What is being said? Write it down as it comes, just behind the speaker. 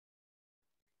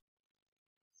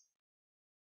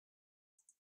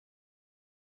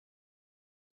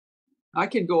I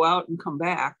could go out and come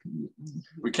back.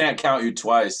 We can't count you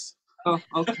twice. Oh,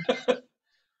 okay.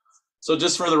 So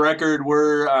just for the record,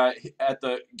 we're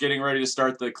getting ready to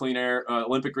start the Clean Air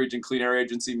Olympic Region Clean Air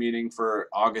Agency meeting for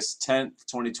August 10th,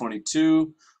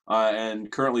 2022,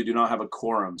 and currently do not have a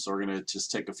quorum. So we're going to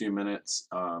just take a few minutes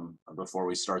before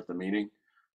we start the meeting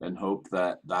and hope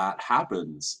that that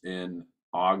happens in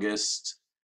August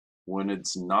when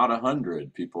it's not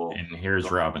 100 people. And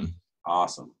here's Robin.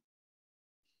 Awesome.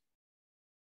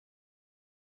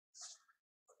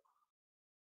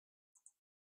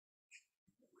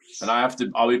 And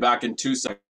I'll be back in 2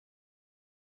 seconds.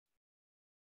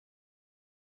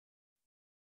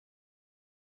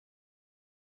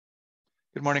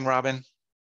 Good morning, Robin.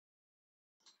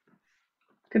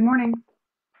 Good morning.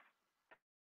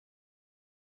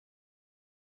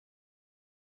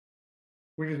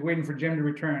 We're just waiting for Jim to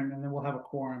return, and then we'll have a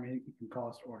quorum. He can call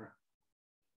us to order.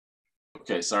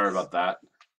 Okay, sorry about that.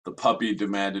 The puppy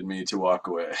demanded me to walk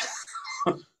away.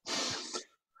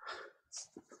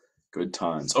 Good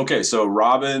times. Okay, so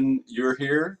Robin, you're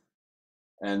here,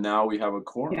 and now we have a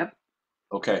quorum. Yep.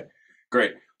 Okay,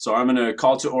 great. So I'm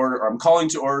calling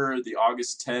to order the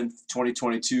August 10th,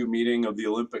 2022 meeting of the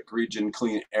Olympic Region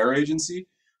Clean Air Agency.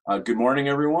 Good morning,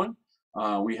 everyone.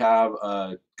 We have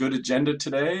a good agenda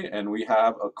today, and we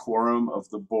have a quorum of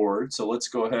the board. So let's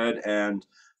go ahead and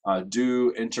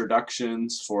do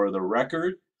introductions for the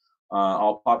record.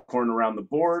 I'll popcorn around the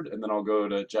board, and then I'll go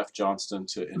to Jeff Johnston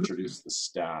to introduce the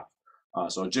staff.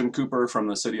 So Jim Cooper from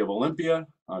the City of Olympia.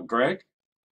 Greg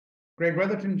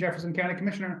Weatherton, Jefferson County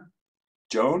Commissioner.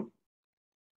 Joan.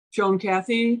 Joan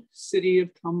Cathy, City of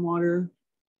Tumwater.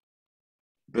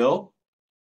 Bill.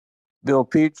 Bill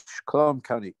Peach, Cologne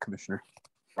County Commissioner.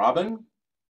 Robin.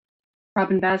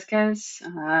 Robin Vasquez,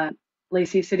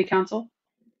 Lacey City Council.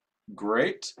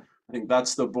 Great. I think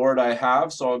that's the board I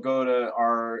have. So I'll go to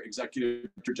our Executive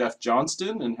Director, Jeff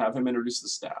Johnston, and have him introduce the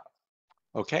staff.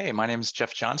 Okay, my name is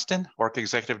Jeff Johnston, ORCAA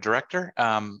Executive Director,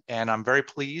 and I'm very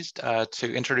pleased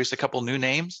to introduce a couple new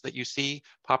names that you see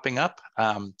popping up.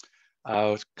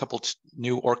 A couple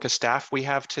new ORCAA staff we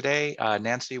have today.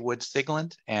 Nancy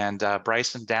Wood-Sigland and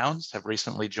Bryson Downs have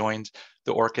recently joined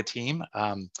the ORCAA team.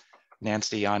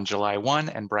 Nancy on July 1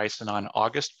 and Bryson on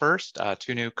August 1st,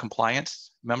 two new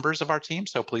compliance members of our team.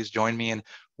 So please join me in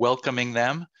welcoming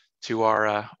them to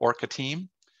our ORCAA team.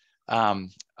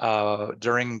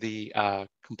 During the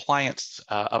compliance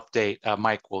update,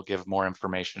 Mike will give more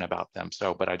information about them.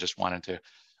 But I just wanted to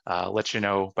let you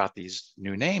know about these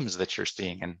new names that you're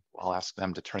seeing, and I'll ask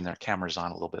them to turn their cameras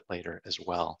on a little bit later as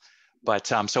well.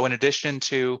 But so in addition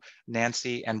to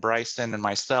Nancy and Bryson and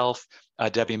myself,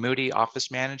 Debbie Moody,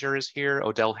 Office Manager, is here.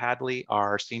 Odell Hadley,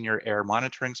 our Senior Air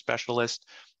Monitoring Specialist.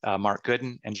 Mark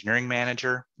Gooden, Engineering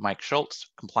Manager. Mike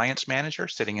Schultz, Compliance Manager,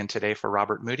 sitting in today for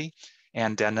Robert Moody.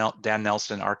 And Dan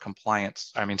Nelson, our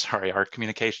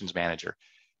Communications Manager.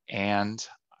 And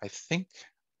I think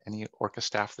any ORCAA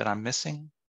staff that I'm missing?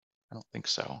 I don't think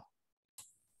so.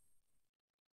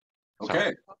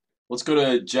 Okay, let's go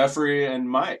to Jeffrey and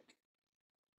Mike.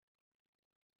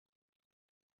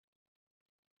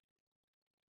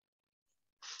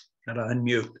 Gotta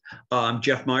unmute. I'm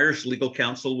Jeff Myers, Legal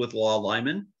Counsel with Law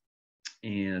Lyman,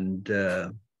 and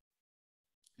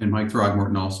Mike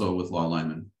Throgmorton, also with Law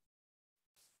Lyman.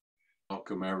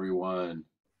 Welcome, everyone.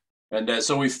 And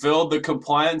so we filled the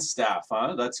compliance staff,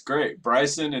 huh? That's great.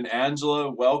 Bryson and Angela,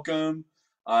 welcome.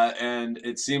 And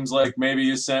it seems like maybe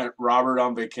you sent Robert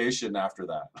on vacation after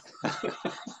that.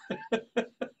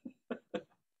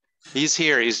 He's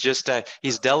here. He's just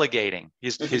he's delegating.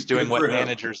 He's doing what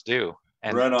managers do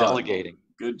and right delegating.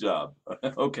 Good job.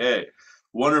 Okay,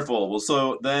 wonderful. Well,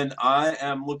 so then I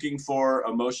am looking for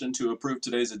a motion to approve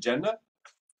today's agenda.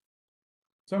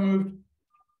 So moved.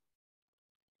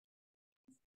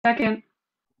 Second.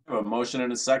 A motion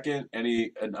and a second.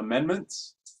 Any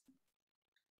amendments?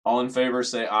 All in favor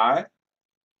say aye.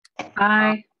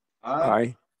 Aye.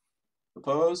 Aye.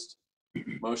 Opposed?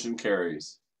 Motion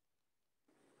carries.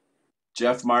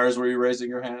 Jeff Myers, were you raising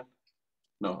your hand?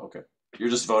 No, okay. You're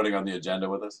just voting on the agenda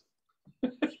with us.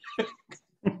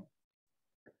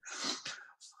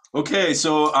 Okay,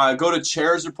 so go to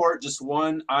Chair's report, just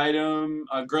one item.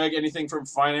 Greg, anything from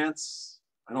finance?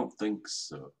 I don't think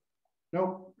so.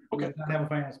 Nope. Okay. We did not have a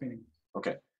finance meeting.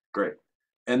 Okay, great.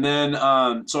 And then,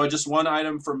 so just one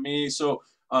item from me. So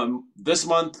this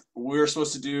month, we're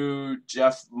supposed to do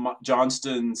Jeff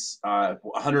Johnston's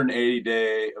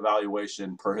 180-day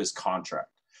evaluation per his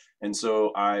contract. And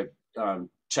so I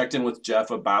checked in with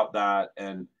Jeff about that,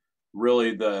 and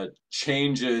really the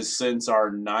changes since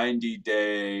our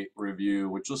 90-day review,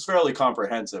 which was fairly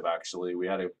comprehensive, actually. We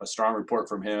had a strong report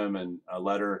from him and a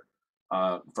letter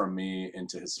from me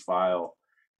into his file.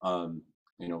 You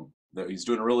know, that he's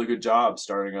doing a really good job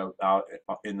starting out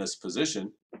in this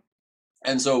position.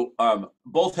 And so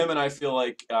both him and I feel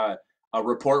like a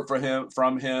report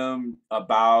from him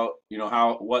about, you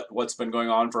know, what's been going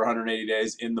on for 180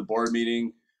 days in the board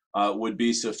meeting would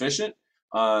be sufficient.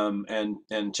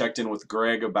 And checked in with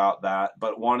Greg about that,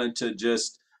 but wanted to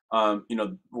just you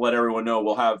know, let everyone know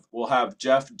we'll have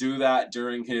Jeff do that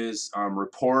during his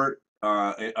report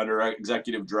under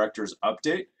Executive Director's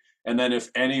update. And then if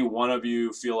any one of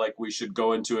you feel like we should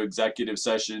go into executive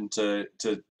session to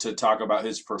talk about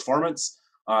his performance,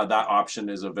 that option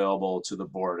is available to the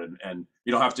board. And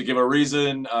you don't have to give a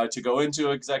reason to go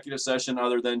into executive session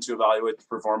other than to evaluate the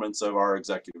performance of our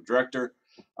executive director.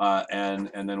 And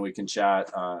then we can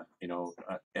chat, you know,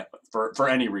 for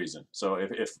any reason. So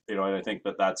if you know, and I think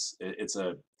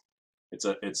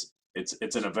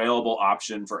it's an available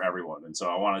option for everyone. And so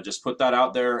I want to just put that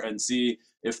out there and see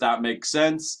if that makes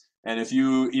sense. And if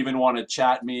you even want to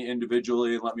chat me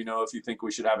individually and let me know if you think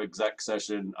we should have exec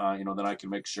session, you know, then I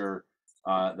can make sure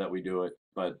that we do it.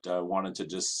 But wanted to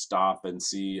just stop and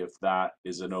see if that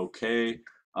is an okay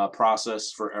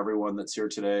process for everyone that's here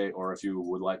today, or if you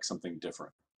would like something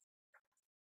different.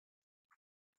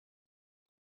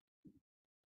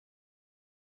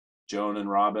 Joan and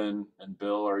Robin and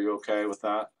Bill, are you okay with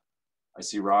that? I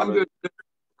see Robin.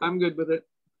 I'm good with it.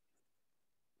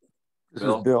 This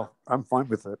is Bill. I'm fine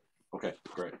with it. Okay,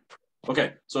 great.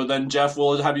 Okay, so then Jeff,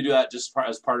 we'll have you do that just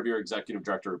as part of your executive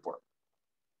director report.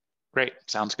 Great,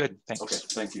 sounds good. Thanks. Okay,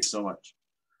 thank you so much.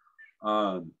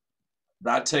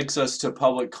 That takes us to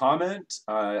public comment.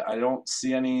 I don't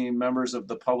see any members of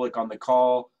the public on the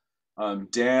call.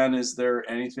 Dan, is there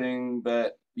anything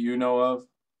that you know of?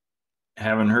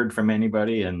 Haven't heard from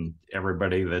anybody, and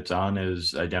everybody that's on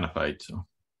is identified. So,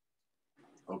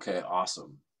 okay,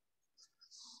 awesome.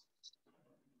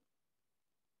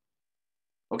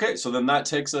 Okay, so then that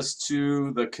takes us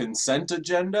to the consent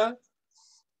agenda.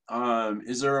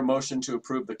 Is there a motion to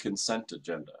approve the consent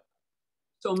agenda?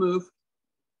 So move.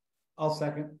 I'll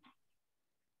second.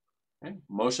 Okay,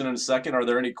 motion and a second. Are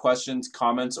there any questions,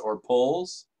 comments, or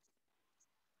polls?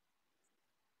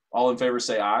 All in favor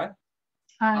say aye.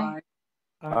 Aye.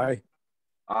 Aye.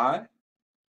 Aye.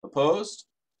 Opposed?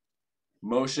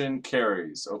 Motion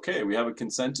carries. Okay, we have a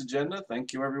consent agenda.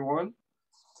 Thank you, everyone.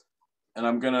 And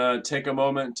I'm going to take a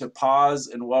moment to pause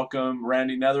and welcome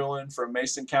Randy Netherland from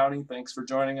Mason County. Thanks for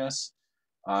joining us.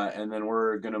 And then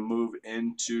we're going to move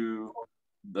into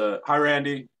hi,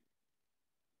 Randy.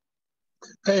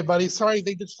 Hey, buddy. Sorry,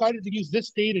 they decided to use this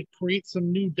day to create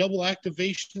some new double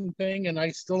activation thing, and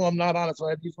I still am not on it, so I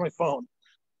had to use my phone.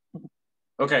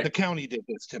 Okay. The county did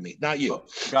this to me, not you. Oh,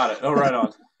 got it. Oh, right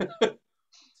on.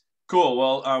 Cool.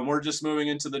 Well, we're just moving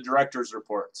into the director's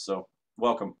report, so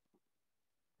welcome.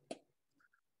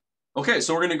 Okay,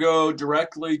 so we're going to go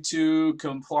directly to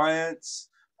compliance,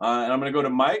 and I'm going to go to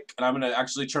Mike, and I'm going to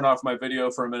actually turn off my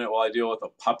video for a minute while I deal with a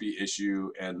puppy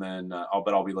issue, and then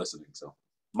I'll be listening. So,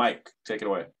 Mike, take it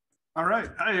away. All right.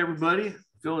 Hi, everybody.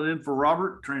 Filling in for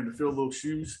Robert, trying to fill those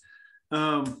shoes.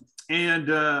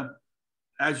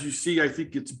 As you see, I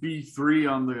think it's B3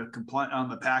 on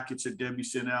the package that Debbie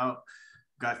sent out.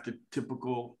 Got the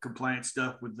typical compliance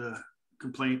stuff with the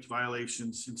complaints,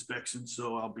 violations, inspections.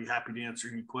 So I'll be happy to answer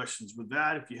any questions with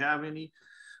that if you have any.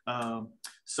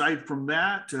 Aside from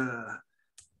that,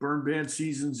 burn ban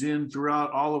season's in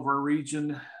throughout all of our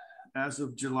region as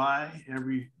of July.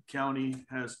 Every county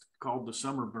has called the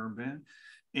summer burn ban.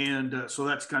 And so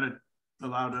that's kind of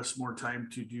allowed us more time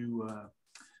to do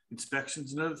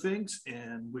inspections and other things,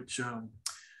 and which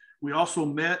we also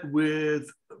met with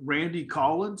Randy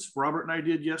Collins. Robert and I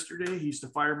did yesterday. He's the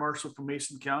fire marshal from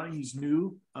Mason County. He's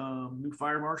new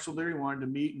fire marshal there. He wanted to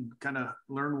meet and kind of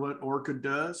learn what ORCAA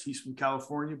does. He's from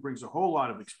California, brings a whole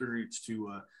lot of experience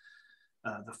to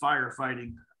the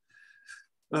firefighting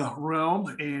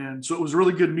realm. And so it was a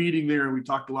really good meeting there. We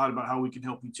talked a lot about how we can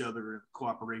help each other and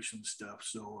cooperation stuff.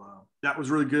 So that was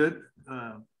really good.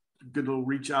 Good little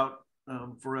reach out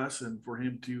for us and for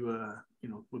him to,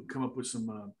 come up with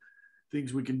some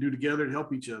things we can do together to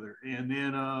help each other. And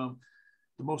then the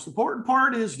most important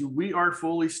part is we are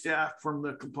fully staffed from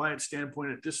the compliance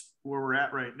standpoint at this where we're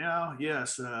at right now.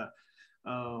 Yes.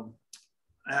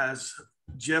 As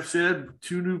Jeff said,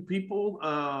 2 new people.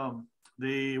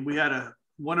 We had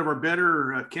one of our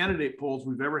better candidate polls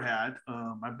we've ever had.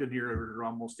 I've been here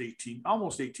almost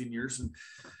 18 years,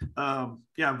 and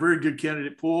very good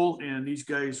candidate pool. And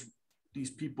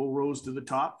these people rose to the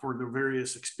top for their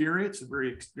various experience,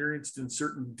 very experienced in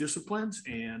certain disciplines,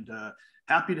 and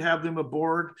happy to have them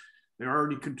aboard. They're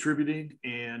already contributing,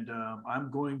 and I'm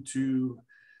going to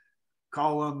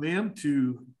call on them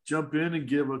to jump in and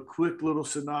give a quick little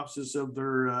synopsis of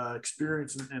their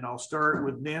experience. And I'll start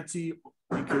with Nancy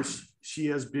because she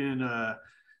has been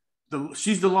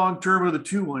she's the long term of the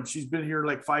two ones. She's been here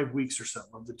like 5 weeks or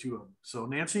something of the two of them. So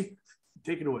Nancy,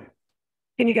 take it away.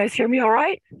 Can you guys hear me all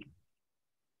right?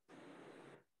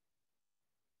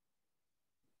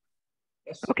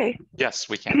 Yes. Okay. Yes,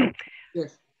 we can.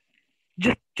 Yes.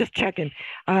 Just checking.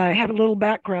 I have a little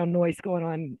background noise going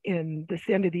on in this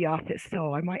end of the office,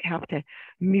 so I might have to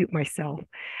mute myself.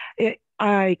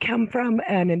 I come from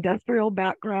an industrial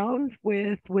background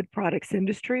with wood products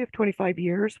industry of 25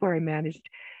 years, where I managed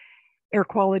air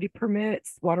quality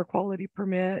permits, water quality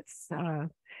permits,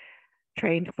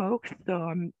 trained folks. So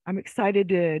I'm excited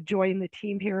to join the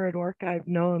team here at ORCAA. I've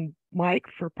known Mike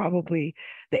for probably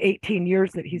the 18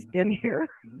 years that he's been here,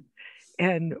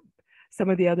 and some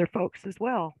of the other folks as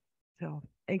well. So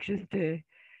anxious to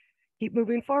keep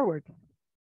moving forward.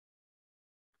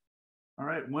 All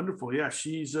right, wonderful. Yeah,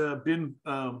 she's been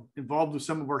involved with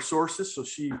some of our sources, so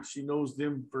she knows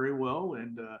them very well,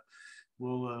 and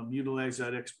we'll utilize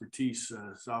that expertise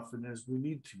as often as we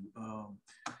need to.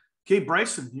 Okay,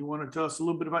 Bryson, you want to tell us a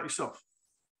little bit about yourself?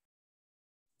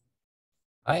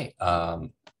 Hi,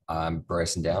 I'm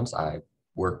Bryson Downs. I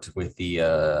worked with the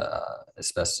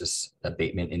asbestos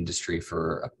abatement industry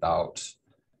for about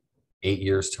 8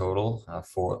 years total.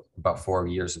 For about 4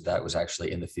 years of that was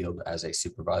actually in the field as a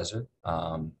supervisor.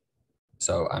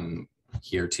 So I'm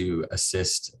here to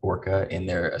assist ORCAA in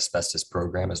their asbestos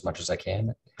program as much as I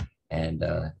can and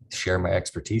share my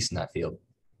expertise in that field.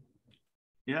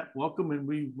 Yeah, welcome. And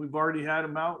we've already had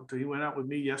him out. He went out with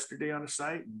me yesterday on a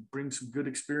site and brings some good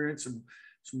experience and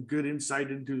some good insight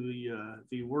into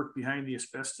the work behind the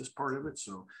asbestos part of it.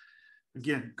 So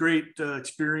again, great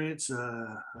experience.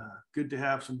 Good to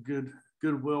have some good,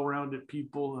 well-rounded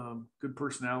people, good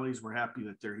personalities. We're happy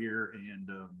that they're here. And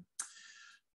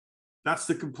that's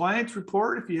the compliance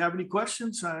report. If you have any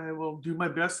questions, I will do my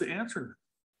best to answer them.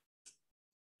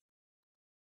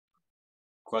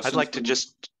 I'd like to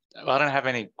I don't have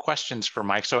any questions for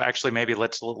Mike. So actually, maybe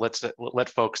let's let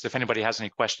folks, if anybody has any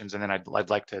questions, and then I'd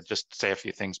like to just say a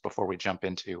few things before we jump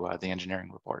into the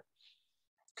engineering report.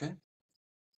 Okay.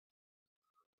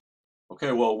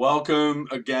 Okay, well, welcome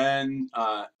again,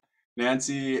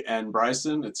 Nancy and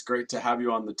Bryson. It's great to have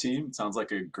you on the team. It sounds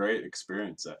like a great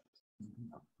experience.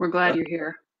 We're glad you're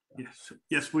here.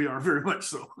 Yes, we are very much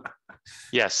so.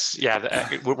 Yes, yeah,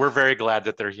 we're very glad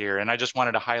that they're here. And I just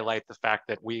wanted to highlight the fact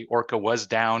that ORCAA was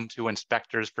down 2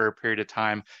 inspectors for a period of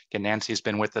time. Again, Nancy's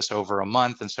been with us over a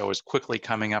month, and so is quickly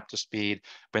coming up to speed.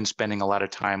 Been spending a lot of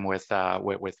time with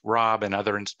Rob and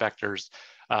other inspectors.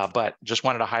 But just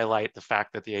wanted to highlight the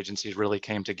fact that the agencies really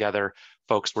came together.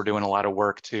 Folks were doing a lot of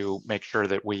work to make sure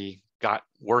that we got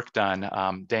work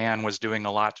done. Dan was doing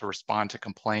a lot to respond to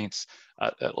complaints.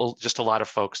 Just a lot of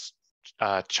folks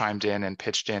chimed in and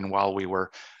pitched in while we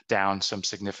were down some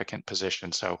significant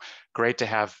positions. So great to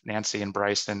have Nancy and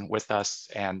Bryson with us,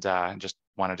 and just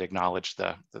wanted to acknowledge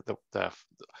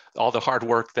all the hard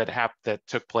work that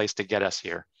took place to get us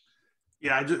here.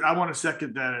 Yeah, I want to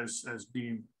second that as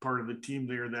being part of the team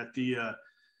there. That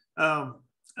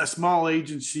a small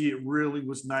agency, it really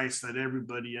was nice that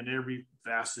everybody in every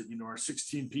facet, our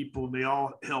 16 people, they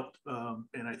all helped.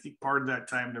 And I think part of that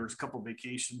time there was a couple of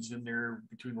vacations in there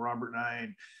between Robert and I,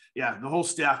 and yeah, the whole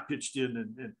staff pitched in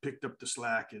and picked up the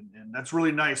slack. And that's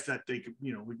really nice that they could,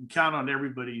 we can count on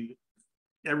everybody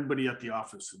at the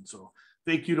office. And so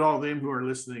thank you to all of them who are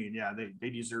listening. And yeah, they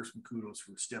deserve some kudos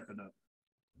for stepping up.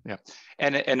 Yeah,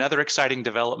 and another exciting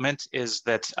development is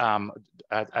that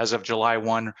as of July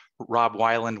 1, Rob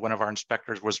Weiland, one of our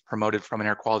inspectors, was promoted from an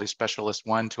Air Quality Specialist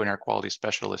 1 to an Air Quality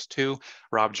Specialist 2.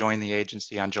 Rob joined the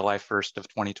agency on July 1st of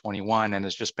 2021 and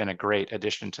has just been a great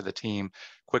addition to the team.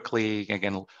 Quickly,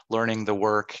 again, learning the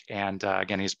work, and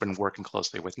again, he's been working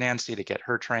closely with Nancy to get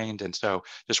her trained. And so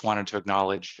just wanted to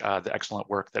acknowledge the excellent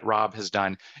work that Rob has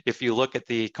done. If you look at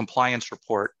the compliance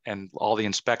report and all the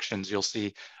inspections, you'll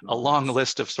see a long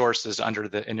list of sources under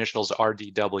the initials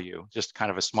RDW, just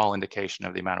kind of a small indication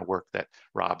of the amount of work that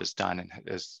Rob has done and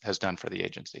has done for the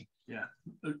agency. Yeah,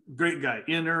 a great guy.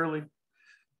 In early,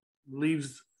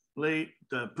 leaves late,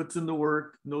 puts in the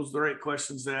work, knows the right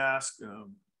questions to ask.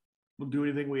 Will do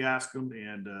anything we ask him,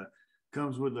 and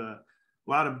comes with a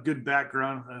lot of good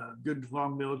background, good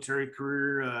long military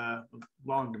career.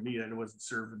 Long to me, I wasn't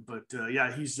serving, but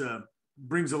yeah, he's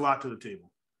brings a lot to the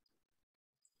table.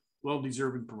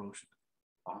 Well-deserving promotion.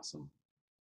 Awesome.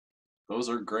 Those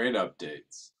are great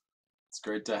updates. It's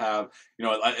great to have,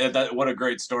 what a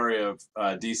great story of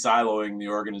de-siloing the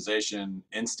organization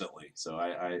instantly. So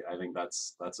I think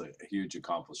that's a huge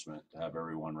accomplishment to have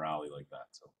everyone rally like that.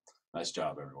 So nice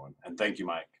job, everyone. And thank you,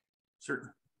 Mike.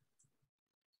 Certainly.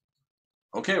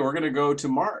 Okay, we're going to go to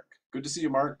Mark. Good to see you,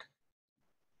 Mark.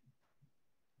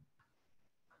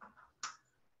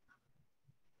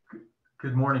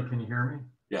 Good morning. Can you hear me?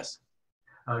 Yes.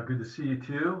 Good to see you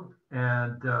too.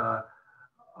 And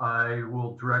I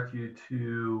will direct you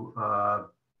to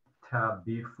tab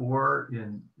B4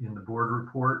 in the board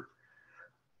report,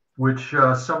 which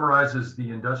summarizes the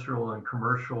industrial and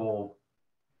commercial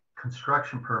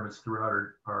construction permits throughout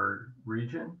our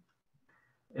region.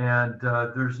 And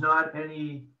there's not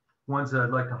any ones that I'd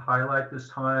like to highlight this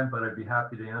time, but I'd be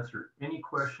happy to answer any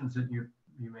questions that you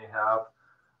may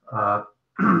have.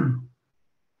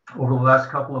 Over the last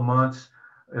couple of months,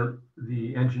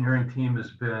 the engineering team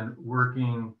has been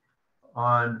working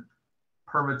on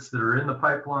permits that are in the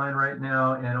pipeline right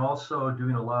now, and also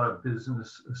doing a lot of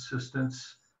business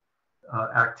assistance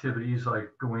activities, like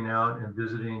going out and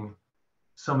visiting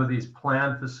some of these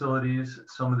planned facilities,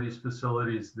 some of these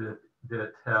facilities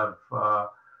that have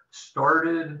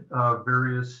started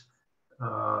various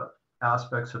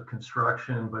aspects of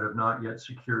construction, but have not yet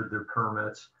secured their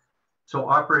permits. So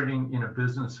operating in a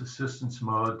business assistance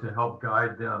mode to help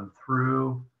guide them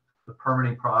through the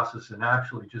permitting process and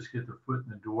actually just get their foot in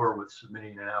the door with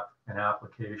submitting an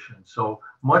application. So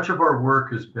much of our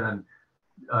work has been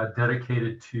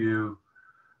dedicated to,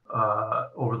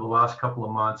 over the last couple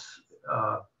of months,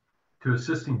 to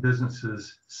assisting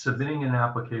businesses submitting an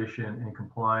application and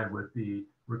complying with the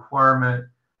requirement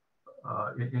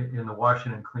in the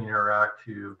Washington Clean Air Act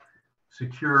to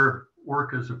secure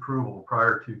ORCAA's approval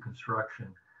prior to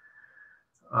construction.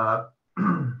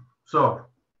 So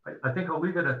I think I'll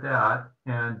leave it at that.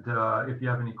 And if you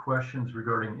have any questions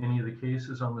regarding any of the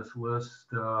cases on this list,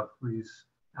 please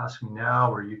ask me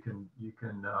now, or you can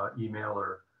email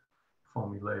or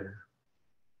phone me later.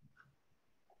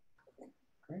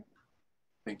 Great.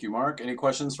 Thank you, Mark. Any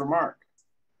questions for Mark?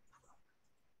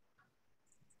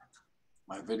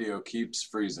 My video keeps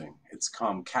freezing. It's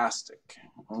Comcastic.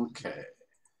 Okay.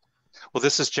 Well,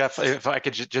 this is Jeff. If I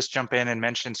could just jump in and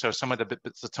mention, so some of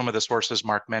the sources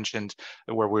Mark mentioned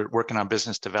where we're working on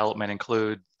business development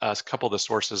include a couple of the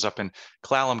sources up in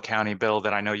Clallam County, Bill,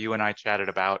 that I know you and I chatted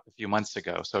about a few months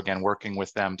ago. So again, working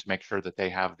with them to make sure that they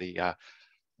have the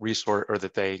resource, or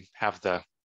that they have that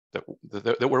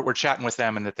we're chatting with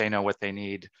them and that they know what they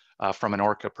need from an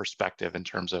ORCAA perspective in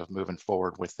terms of moving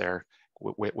forward with their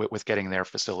with getting their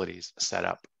facilities set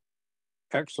up.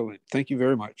 Excellent. Thank you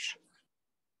very much.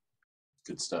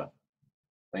 Good stuff.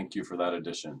 Thank you for that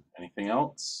addition. Anything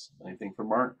else? Anything for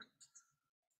Mark?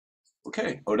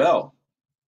 Okay, Odell.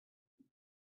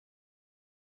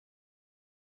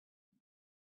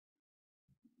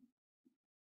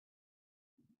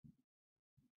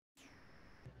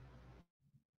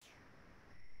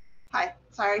 Hi,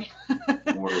 sorry.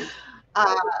 No worries.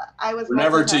 I was We're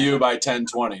never to you by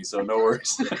 10:20, so no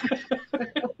worries.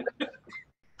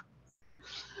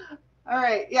 All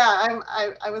right, yeah,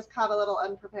 I was caught a little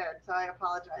unprepared, so I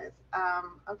apologize.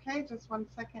 Okay, just 1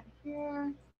 second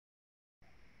here.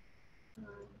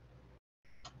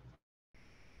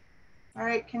 All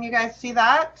right, can you guys see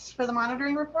that for the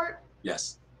monitoring report?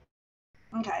 Yes.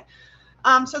 Okay.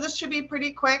 So this should be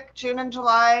pretty quick. June and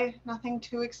July, nothing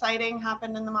too exciting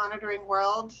happened in the monitoring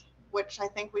world, which I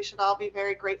think we should all be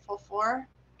very grateful for,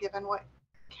 given what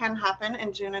can happen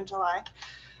in June and July.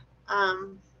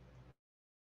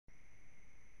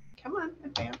 Come on,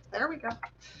 advance. There we go.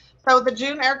 So the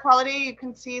June air quality, you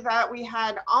can see that we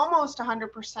had almost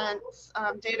 100%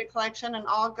 data collection and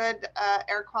all good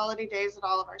air quality days at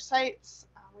all of our sites.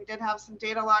 We did have some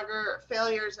data logger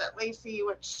failures at Lacey,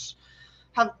 which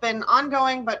have been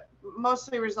ongoing, but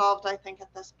mostly resolved, I think,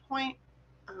 at this point.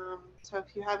 So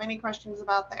if you have any questions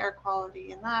about the air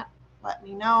quality in that, let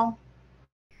me know.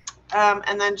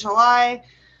 And then July,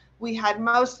 we had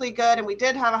mostly good, and we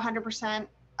did have 100%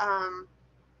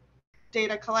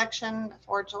 data collection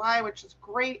for July, which is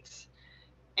great.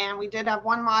 And we did have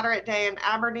one moderate day in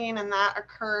Aberdeen, and that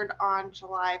occurred on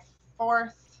July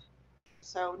 4th.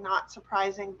 So not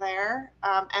surprising there.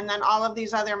 And then all of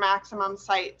these other maximum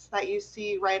sites that you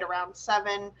see right around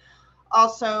 7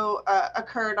 also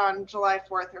occurred on July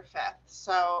 4th or 5th.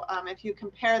 So if you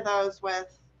compare those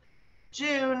with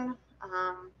June,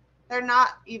 they're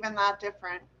not even that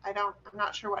different. I'm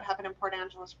not sure what happened in Port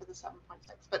Angeles for the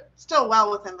 7.6, but still well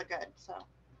within the good, so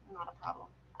not a problem.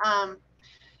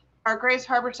 Our Grays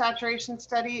Harbor saturation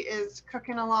study is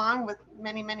cooking along with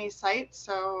many, many sites.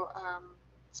 So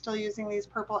still using these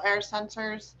purple air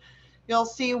sensors. You'll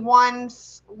see one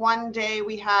day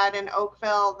we had in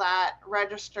Oakville that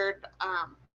registered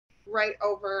right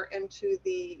over into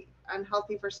the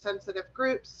unhealthy for sensitive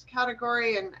groups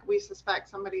category, and we suspect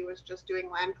somebody was just doing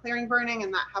land clearing burning,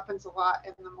 and that happens a lot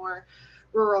in the more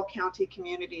rural county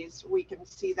communities. We can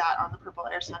see that on the purple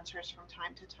air sensors from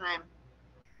time to time,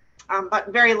 but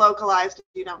very localized.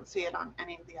 You don't see it on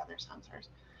any of the other sensors.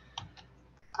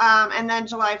 And then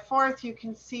July 4th, you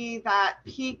can see that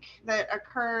peak that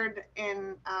occurred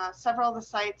in several of the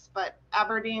sites, but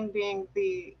Aberdeen being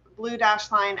the blue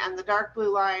dash line and the dark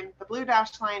blue line. The blue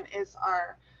dash line is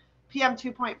our PM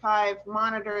 2.5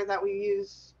 monitor that we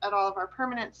use at all of our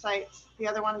permanent sites. The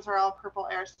other ones are all purple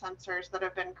air sensors that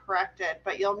have been corrected,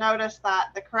 but you'll notice that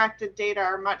the corrected data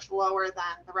are much lower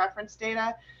than the reference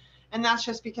data. And that's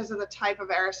just because of the type of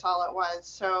aerosol it was.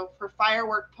 So for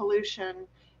firework pollution,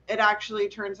 it actually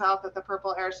turns out that the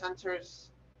purple air sensors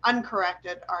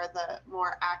uncorrected are the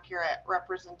more accurate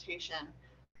representation.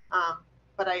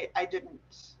 But I didn't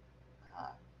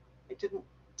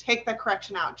take the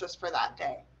correction out just for that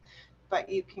day, but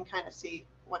you can kind of see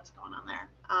what's going on there.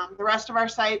 The rest of our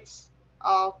sites,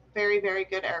 all very, very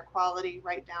good air quality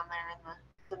right down there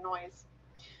in the noise.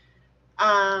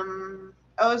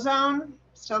 Ozone,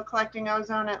 still collecting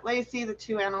ozone at Lacey. The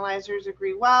two analyzers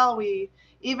agree well.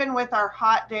 Even with our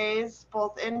hot days,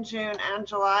 both in June and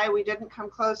July, we didn't come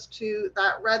close to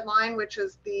that red line, which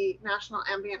is the National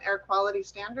Ambient Air Quality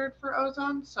Standard for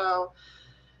ozone. So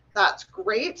that's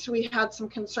great. We had some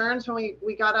concerns when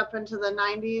we got up into the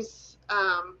 90s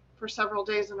for several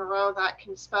days in a row. That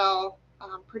can spell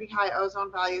pretty high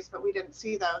ozone values, but we didn't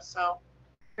see those. So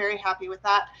very happy with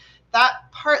that.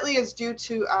 That partly is due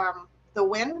to the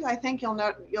wind. I think you'll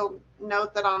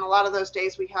note that on a lot of those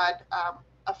days we had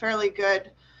a fairly good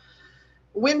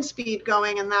wind speed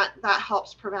going, and that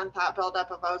helps prevent that buildup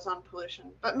of ozone pollution.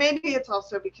 But maybe it's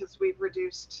also because we've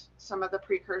reduced some of the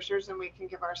precursors and we can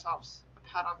give ourselves a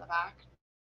pat on the back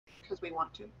because we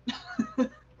want to.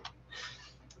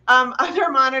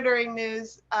 Other monitoring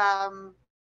news,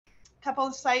 couple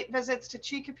of site visits to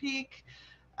Chesapeake.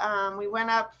 We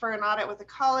went up for an audit with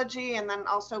ecology, and then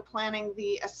also planning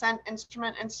the Ascent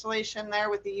instrument installation there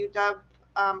with the UW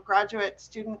graduate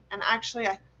student. And actually,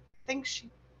 I think she's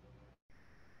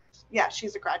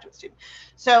a graduate student.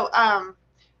 So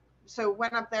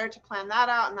went up there to plan that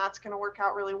out, and that's going to work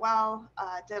out really well.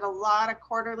 Did a lot of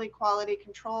quarterly quality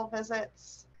control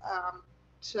visits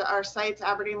to our sites.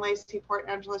 Aberdeen, Lacey, Port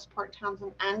Angeles, Port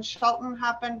Townsend, and Shelton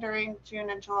happened during June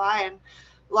and July, and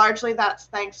largely that's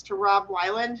thanks to Rob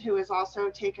Weiland, who has also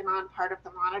taken on part of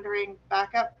the monitoring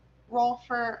backup role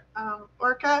for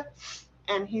ORCAA.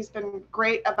 And he's been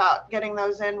great about getting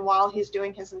those in while he's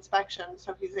doing his inspection.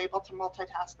 So he's able to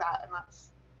multitask that, and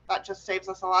that just saves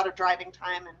us a lot of driving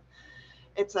time, and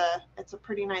it's a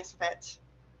pretty nice fit.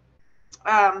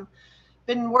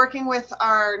 Been working with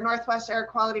our Northwest air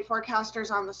quality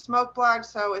forecasters on the smoke blog.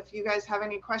 So if you guys have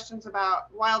any questions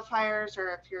about wildfires,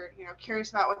 or if you're curious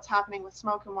about what's happening with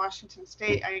smoke in Washington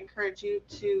State, I encourage you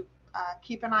to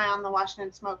keep an eye on the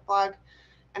Washington Smoke blog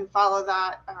and follow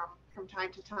that from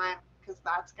time to time, because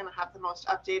that's going to have the most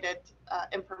updated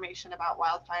information about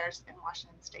wildfires in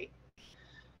Washington State.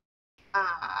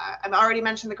 I've already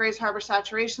mentioned the Grays Harbor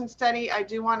saturation study. I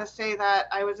do want to say that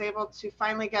I was able to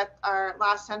finally get our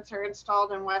last sensor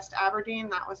installed in West Aberdeen.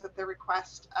 That was at the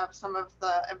request of some of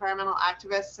the environmental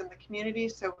activists in the community.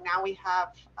 So now we have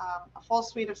a full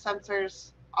suite of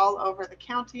sensors all over the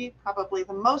county, probably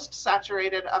the most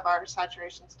saturated of our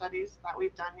saturation studies that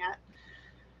we've done yet.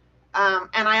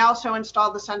 And I also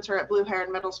installed the sensor at Blue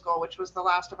Heron Middle School, which was the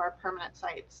last of our permanent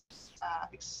sites,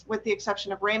 with the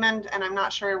exception of Raymond. And I'm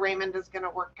not sure Raymond is going to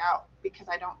work out because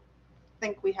I don't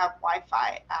think we have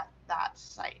Wi-Fi at that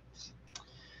site.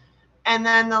 And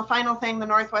then the final thing, the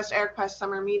Northwest AirQuest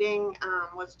summer meeting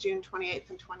was June 28th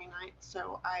and 29th.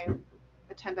 So I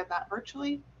attended that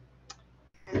virtually.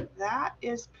 And that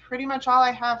is pretty much all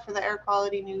I have for the air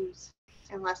quality news,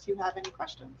 unless you have any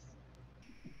questions.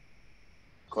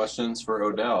 Questions for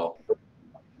Odell?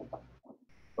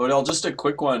 Odell, just a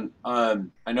quick one.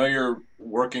 I know you're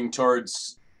working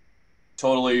towards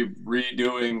totally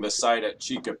redoing the site at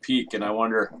Chesapeake, and I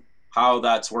wonder how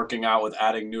that's working out with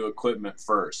adding new equipment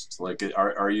first. Like,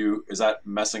 is that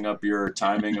messing up your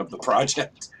timing of the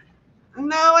project?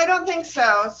 No, I don't think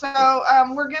so. So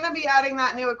we're going to be adding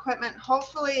that new equipment.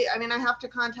 Hopefully, I mean, I have to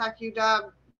contact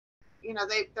UW.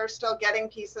 They're still getting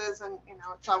pieces, and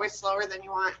it's always slower than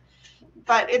you want.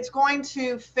 But it's going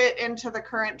to fit into the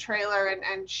current trailer,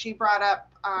 and she brought up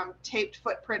taped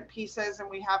footprint pieces, and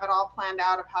we have it all planned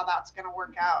out of how that's going to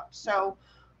work out. So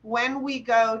when we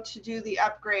go to do the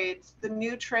upgrades, the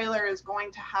new trailer is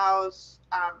going to house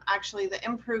actually the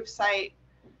improved site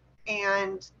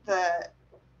and the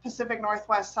Pacific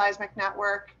Northwest Seismic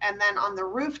Network. And then on the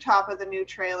rooftop of the new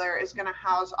trailer is going to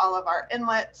house all of our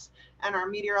inlets and our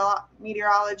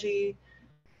meteorology.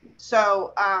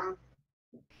 So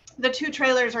the two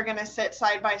trailers are going to sit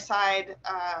side by side,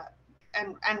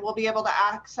 and we'll be able to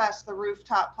access the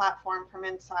rooftop platform from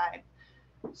inside.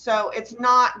 So it's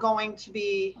not going to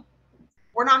be,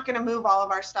 we're not going to move all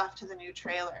of our stuff to the new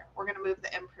trailer. We're going to move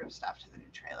the improved stuff to the new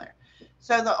trailer.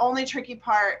 So the only tricky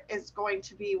part is going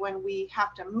to be when we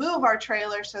have to move our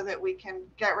trailer so that we can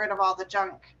get rid of all the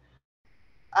junk.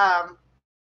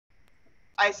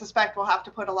 I suspect we'll have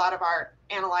to put a lot of our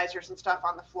analyzers and stuff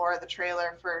on the floor of the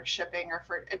trailer for shipping, or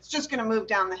for, it's just going to move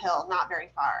down the hill, not very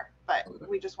far, but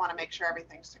we just want to make sure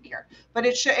everything's secure. But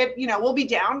it should, you know, we'll be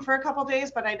down for a couple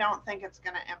days, but I don't think it's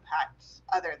going to impact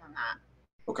other than that.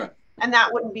 Okay. And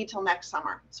that wouldn't be till next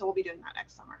summer. So we'll be doing that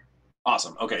next summer.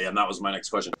 Awesome. Okay. And that was my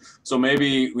next question. So maybe,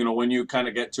 you know, when you kind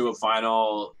of get to a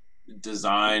final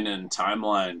design and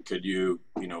timeline, could you,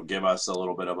 you know, give us a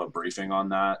little bit of a briefing on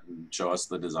that and show us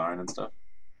the design and stuff?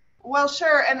 Well,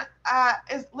 sure. And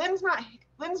is Lynn's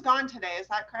gone today. Is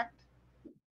that correct?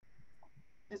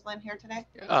 Is Lynn here today?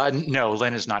 No,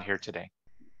 Lynn is not here today.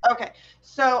 Okay.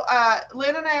 So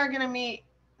Lynn and I are going to meet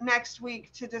next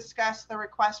week to discuss the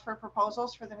request for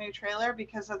proposals for the new trailer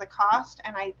because of the cost.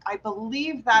 And I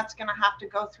believe that's going to have to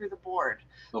go through the board.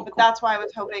 Oh, but cool. That's why I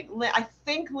was hoping, I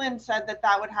think Lynn said that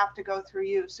that would have to go through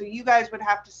you. So you guys would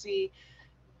have to see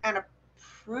and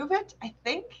approve it, I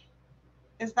think.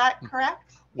 Is that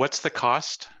correct? What's the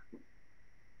cost?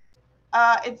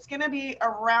 It's going to be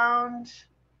around,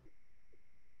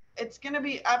 it's going to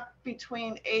be up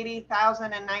between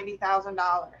 $80,000 and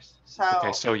 $90,000. So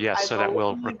okay, so yes, so that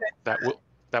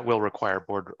will require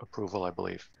board approval, I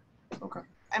believe. Okay.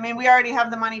 I mean, we already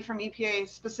have the money from EPA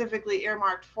specifically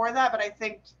earmarked for that, but I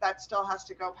think that still has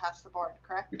to go past the board,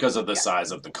 correct? Because of the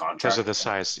size of the contract. Because of the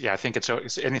size, yeah. I think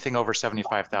it's anything over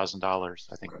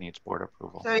 $75,000. I think needs board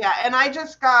approval. So yeah, and I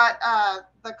just got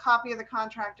the copy of the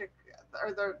contract,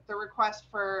 or the request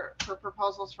for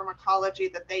proposals from Ecology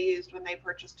that they used when they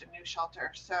purchased a new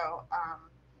shelter. So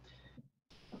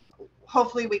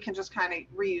hopefully we can just kind of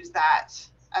reuse that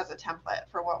as a template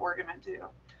for what we're going to do.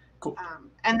 Cool.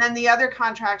 And then the other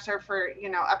contracts are for, you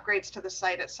know, upgrades to the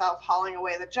site itself, hauling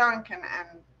away the junk and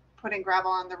putting gravel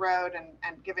on the road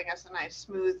and giving us a nice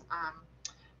smooth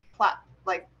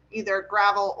like either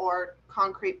gravel or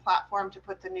concrete platform to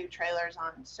put the new trailers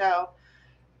on. So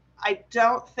I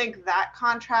don't think that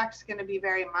contract's going to be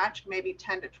very much, maybe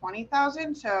 10 to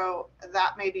 20,000. So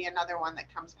that may be another one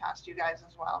that comes past you guys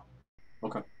as well.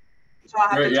 Okay. So I'll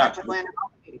have Great, to yeah. check with Lynn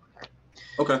about the meeting with her.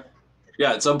 Okay.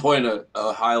 Yeah, at some point, a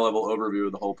high-level overview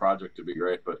of the whole project would be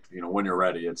great. But you know, when you're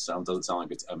ready, doesn't sound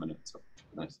like it's imminent. So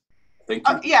nice. Thank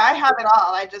you. Yeah, I have it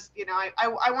all. I just, you know,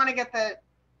 I want to get the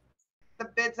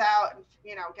bids out and,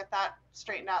 you know, get that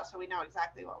straightened out so we know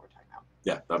exactly what we're talking about.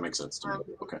 Yeah, that makes sense to me.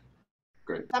 Okay,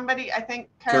 great. Somebody, I think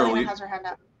Carolina has her hand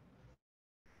up.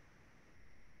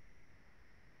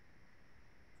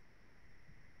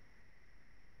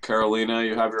 Carolina,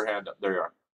 you have your hand up. There you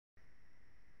are.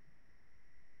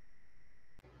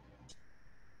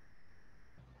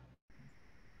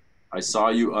 I saw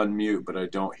you unmute, but I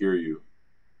don't hear you.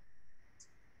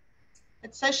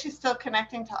 It says she's still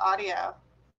connecting to audio.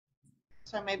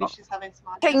 So maybe she's having some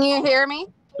audio. Can you hear me?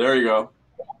 There you go.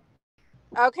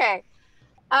 Okay.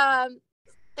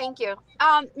 Thank you.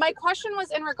 My question was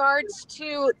in regards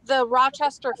to the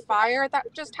Rochester fire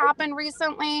that just happened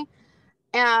recently.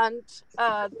 And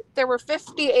there were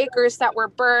 50 acres that were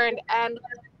burned. And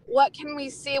what can we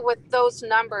see with those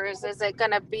numbers? Is it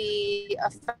going to be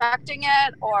affecting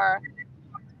it, or?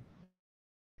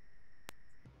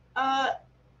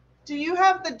 Do you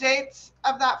have the dates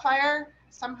of that fire?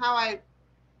 Somehow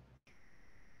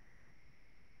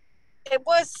It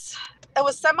was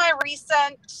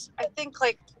semi-recent, I think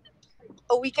like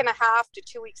a week and a half to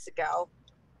 2 weeks ago.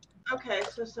 Okay,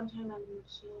 so sometime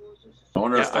I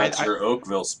wonder if that's your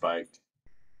Oakville spike.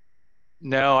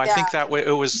 No, I think that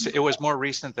it was more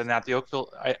recent than that. The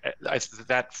Oakville,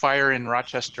 that fire in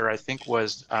Rochester, I think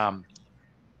was,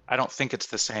 I don't think it's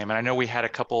the same. And I know we had a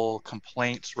couple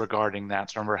complaints regarding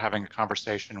that. So I remember having a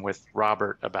conversation with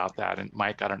Robert about that. And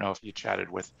Mike, I don't know if you chatted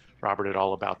with Robert at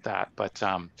all about that, but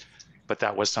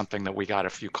that was something that we got a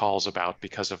few calls about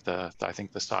because of I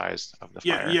think the size of the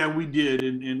fire. Yeah, we did.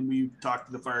 And we talked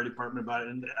to the fire department about it.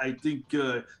 And I think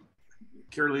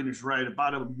Carolina's right.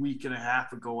 About a week and a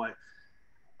half ago,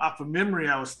 off of memory,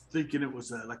 I was thinking it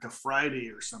was like a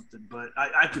Friday or something, but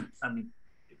I mean,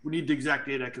 we need the exact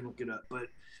date, I can look it up. But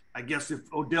I guess if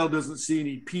Odell doesn't see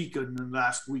any peak in the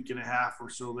last week and a half or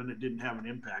so, then it didn't have an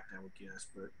impact, I would guess.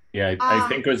 But yeah, I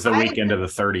think it was the weekend of the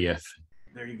 30th.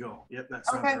 There you go. Yep, that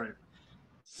sounds Okay. right.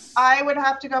 I would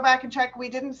have to go back and check. We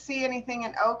didn't see anything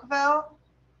in Oakville.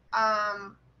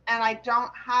 And I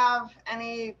don't have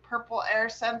any purple air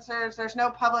sensors. There's no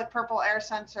public purple air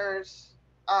sensors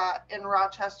in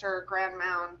Rochester or Grand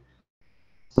Mound.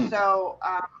 So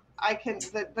I can,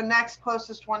 the next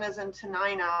closest one is in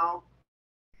Tenino.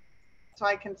 So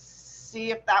I can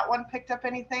see if that one picked up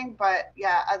anything. But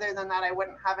yeah, other than that, I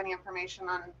wouldn't have any information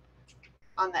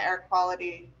on the air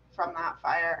quality from that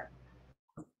fire.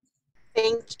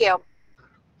 Thank you.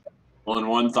 Well, and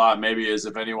one thought maybe is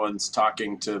if anyone's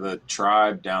talking to the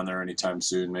tribe down there anytime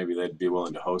soon, maybe they'd be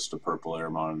willing to host a purple air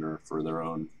monitor for their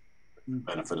own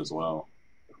benefit as well.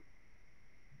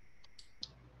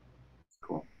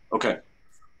 Cool. Okay.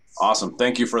 Awesome.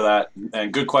 Thank you for that.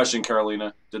 And good question,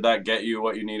 Carolina. Did that get you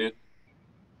what you needed?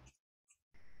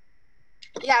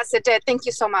 Yes, it did. Thank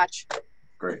you so much.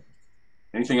 Great.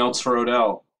 Anything else for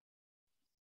Odell?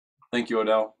 Thank you,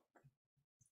 Odell.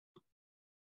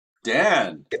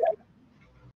 Dan.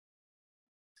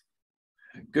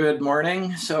 Good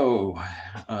morning. So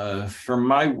from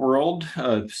my world,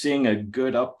 seeing a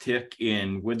good uptick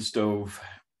in wood stove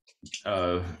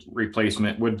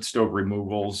replacement, wood stove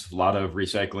removals, a lot of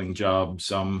recycling jobs,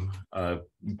 some a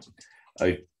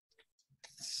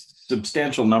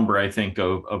substantial number, I think,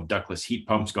 of ductless heat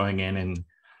pumps going in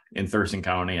Thurston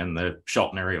County and the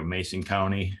Shelton area of Mason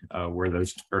County, where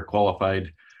those are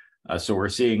qualified. So we're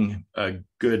seeing a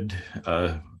good,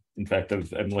 in fact,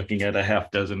 I'm looking at a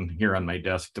half dozen here on my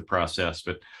desk to process,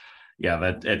 but yeah,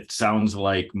 that it sounds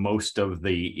like most of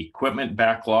the equipment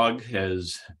backlog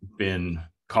has been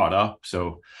caught up.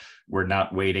 So we're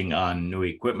not waiting on new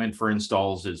equipment for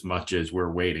installs as much as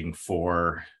we're waiting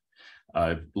for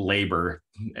labor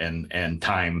and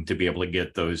time to be able to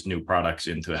get those new products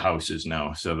into the houses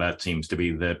now. So that seems to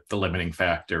be the limiting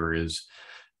factor, is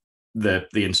that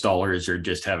the installers are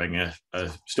just having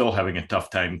still having a tough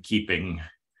time keeping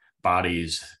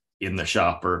bodies in the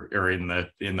shop or in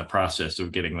the process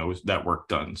of getting that work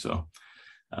done. So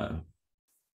a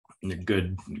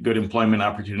good employment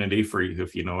opportunity for you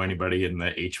if you know anybody in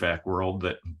the HVAC world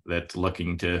that's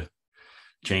looking to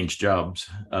change jobs.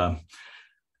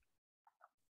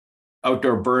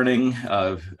 Outdoor burning,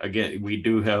 again, we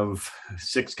do have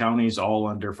 6 counties all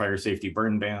under fire safety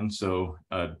burn ban, so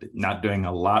not doing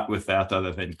a lot with that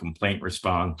other than complaint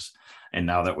response. And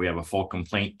now that we have a full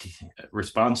complaint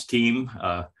response team,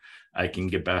 I can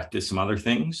get back to some other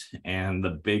things. And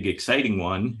the big exciting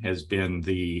one has been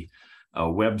the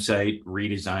website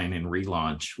redesign and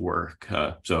relaunch work.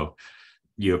 So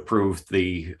you approved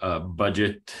the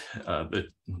budget, the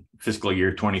fiscal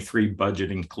year 23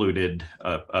 budget included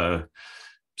a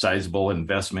sizable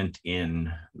investment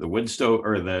in the wood stove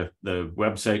or the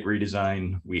website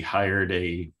redesign. We hired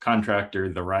a contractor,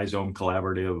 the Rhizome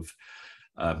Collaborative,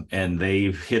 and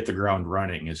they've hit the ground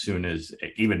running as soon as,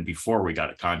 even before we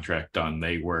got a contract done,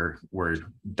 they were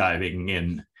diving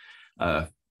in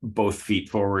both feet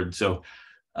forward. So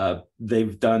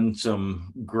they've done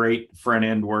some great front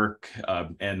end work,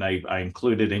 and I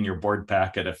included in your board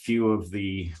packet a few of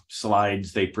the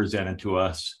slides they presented to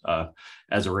us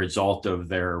as a result of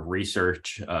their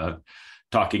research,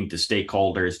 talking to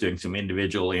stakeholders, doing some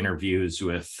individual interviews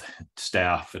with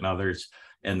staff and others,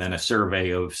 and then a survey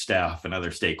of staff and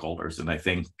other stakeholders. And I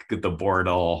think the board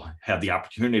all had the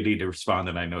opportunity to respond,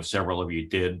 and I know several of you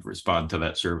did respond to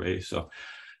that survey. So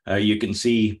you can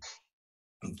see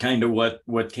kind of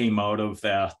what came out of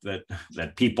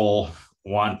that people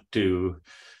want to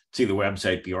see the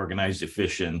website be organized,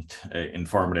 efficient,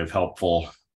 informative, helpful,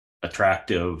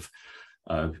 attractive,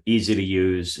 easy to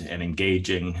use, and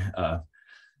engaging.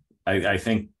 I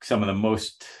think some of the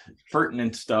most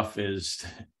pertinent stuff is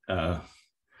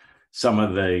some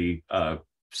of the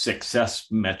success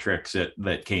metrics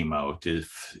that came out.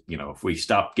 If we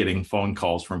stop getting phone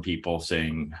calls from people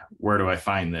saying, where do I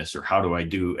find this, or how do I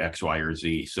do X, Y, or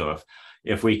Z? So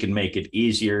if we can make it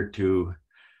easier to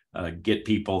get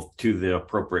people to the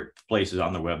appropriate places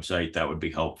on the website, that would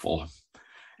be helpful.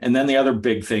 And then the other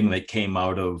big thing that came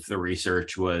out of the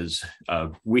research was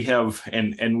we have,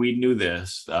 and we knew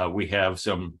this, we have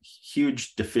some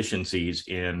huge deficiencies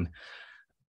in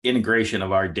integration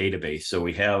of our database. So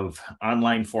we have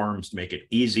online forms to make it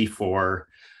easy for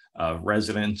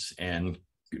residents and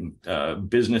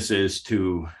businesses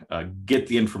to get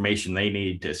the information they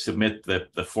need to submit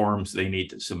the forms they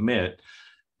need to submit.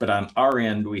 But on our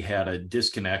end, we had a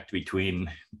disconnect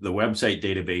between the website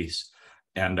database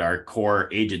and our core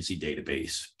agency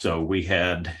database. So we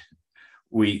have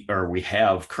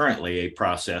currently a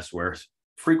process where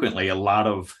frequently a lot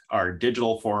of our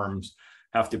digital forms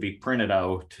have to be printed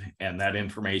out and that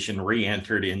information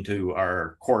re-entered into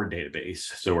our core database.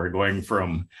 So we're going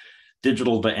from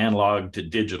digital to analog to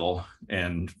digital,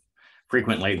 and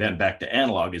frequently then back to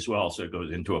analog as well. So it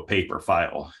goes into a paper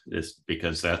file,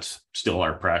 because that's still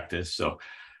our practice. So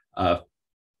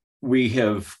we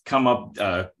have come up,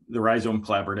 the Rhizome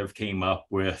Collaborative came up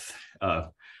with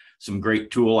some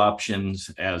great tool options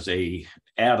as a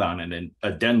add-on and an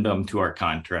addendum to our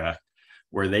contract,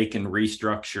 where they can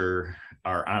restructure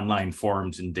our online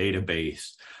forms and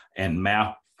database and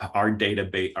map our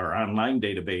database, our online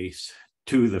database,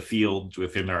 to the fields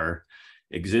within our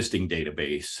existing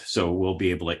database. So we'll be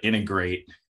able to integrate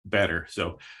better.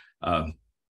 So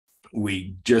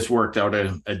we just worked out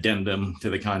an addendum to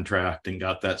the contract and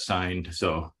got that signed.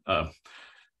 So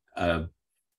a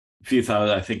few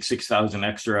thousand, I think 6,000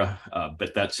 extra,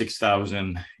 but that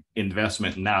 6,000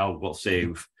 investment now will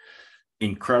save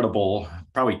incredible,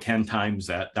 probably 10 times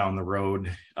that down the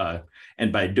road.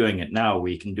 And by doing it now,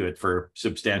 we can do it for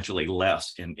substantially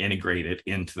less and integrate it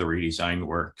into the redesign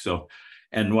work. So,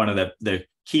 and one of the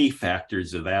key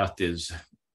factors of that is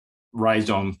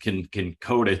Rhizome can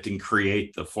code it and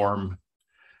create the form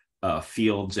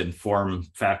fields and form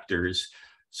factors,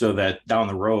 so that down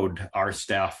the road, our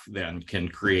staff then can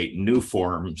create new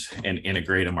forms and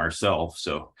integrate them ourselves.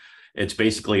 So it's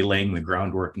basically laying the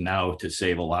groundwork now to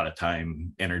save a lot of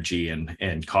time, energy,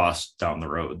 and cost down the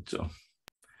road. So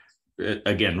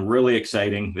again, really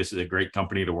exciting. This is a great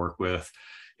company to work with.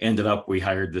 Ended up, we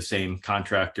hired the same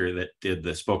contractor that did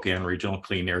the Spokane Regional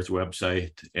Clean Air's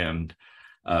website, and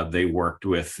they worked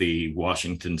with the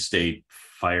Washington State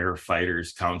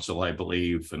Firefighters Council, I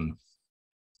believe, and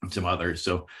some others.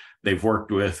 So they've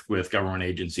worked with government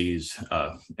agencies,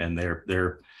 and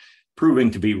they're proving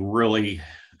to be really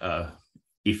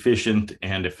efficient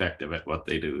and effective at what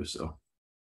they do. So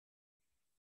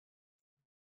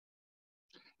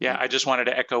yeah, I just wanted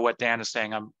to echo what Dan is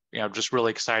saying. I'm just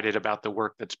really excited about the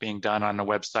work that's being done on the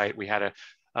website. We had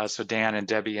so Dan and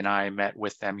Debbie and I met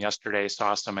with them yesterday,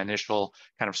 saw some initial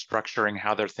kind of structuring,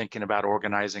 how they're thinking about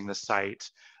organizing the site,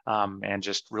 and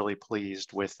just really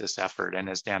pleased with this effort. And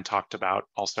as Dan talked about,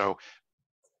 also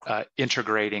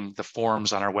integrating the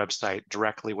forms on our website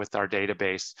directly with our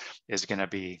database is going to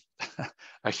be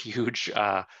a huge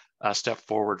step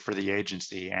forward for the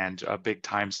agency and a big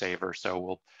time saver.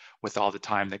 So with all the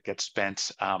time that gets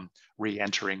spent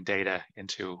re-entering data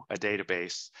into a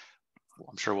database,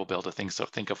 I'm sure we'll be able to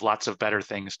think of lots of better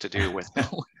things to do with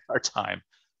our time.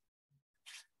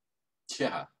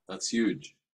 Yeah, that's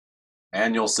huge.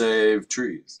 And you'll save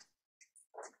trees.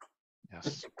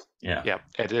 Yes. Yeah.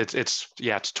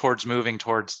 It's towards moving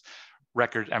towards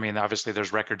record. I mean, obviously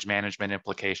there's records management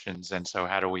implications. And so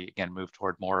how do we, again, move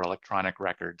toward more electronic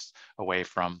records away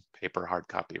from paper hard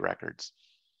copy records?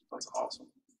 That's awesome.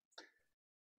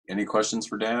 Any questions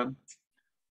for Dan?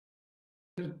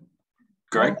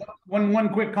 Greg? One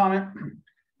quick comment.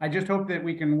 I just hope that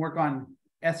we can work on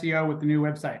SEO with the new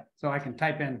website, so I can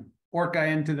type in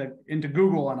ORCAA into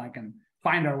Google and I can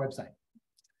find our website.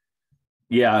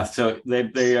 Yeah, so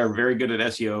they are very good at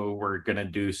SEO. We're going to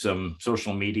do some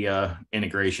social media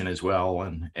integration as well,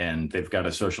 and they've got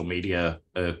a social media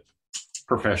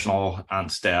professional on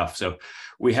staff. So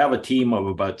we have a team of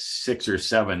about 6 or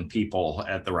 7 people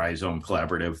at the Rhizome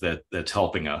Collaborative that's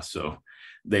helping us. So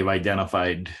they've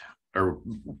identified, or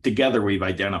together we've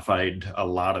identified a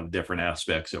lot of different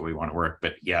aspects that we want to work.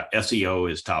 But yeah,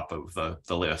 SEO is top of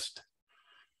the list.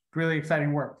 Really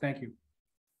exciting work. Thank you.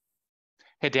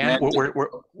 Hey Dan,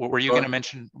 were you going to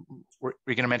mention? Were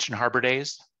you going to mention Harbor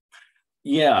Days?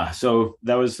 Yeah, so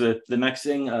that was the next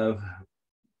thing.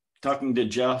 Talking to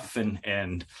Jeff,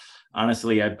 and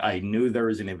honestly, I knew there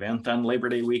was an event on Labor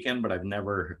Day weekend, but I've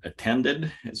never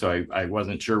attended, so I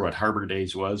wasn't sure what Harbor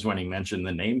Days was when he mentioned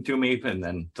the name to me. And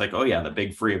then it's like, oh yeah, the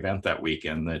big free event that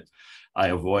weekend that I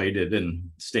avoided and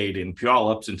stayed in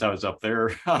Puyallup since I was up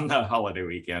there on the holiday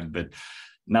weekend. But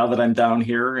now that I'm down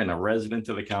here and a resident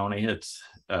of the county, it's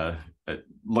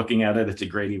looking at it, it's a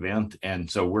great event. And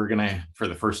so we're gonna, for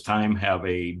the first time, have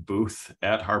a booth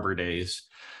at Harbor Days.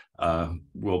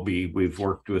 We've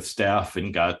worked with staff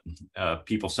and got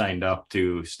people signed up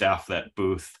to staff that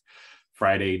booth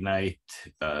Friday night,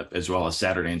 as well as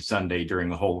Saturday and Sunday during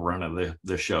the whole run of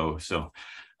the show. So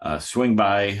swing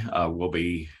by. We'll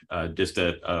be just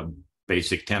a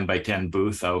basic 10x10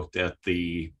 booth out at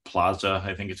the plaza,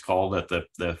 I think it's called, at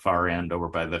the far end over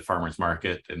by the farmers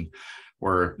market. And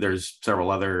where there's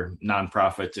several other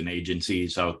nonprofits and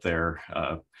agencies out there,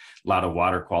 a lot of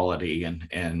water quality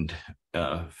and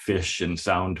fish and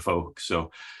sound folks.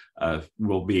 So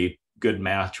we'll be good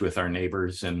match with our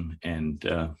neighbors, and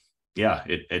yeah,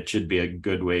 it should be a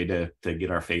good way to get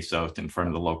our face out in front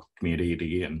of the local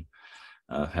community and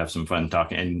have some fun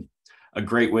talking, and a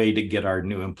great way to get our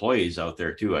new employees out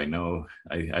there too.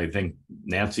 I think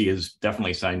Nancy is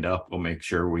definitely signed up. We'll make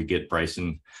sure we get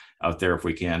Bryson out there if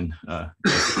we can,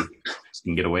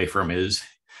 can get away from his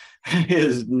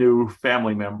new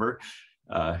family member.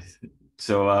 Yeah,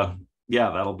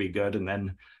 that'll be good. And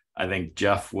then I think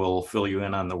Jeff will fill you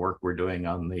in on the work we're doing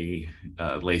on the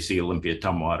Lacey Olympia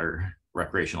Tumwater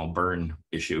recreational burn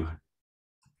issue.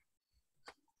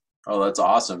 Oh, that's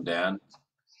awesome, Dan.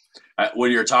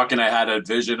 When you're talking, I had a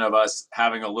vision of us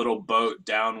having a little boat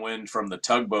downwind from the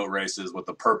tugboat races with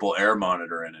a purple air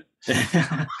monitor in it.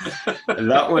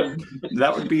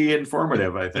 that would be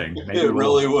informative, I think. Maybe it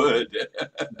really would.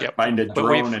 Find a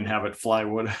drone and have it fly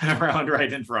around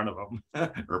right in front of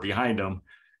them or behind them.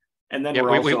 And then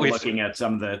we're also looking at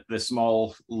some of the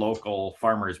small local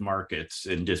farmers markets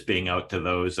and just being out to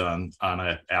those on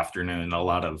an afternoon. A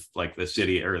lot of like the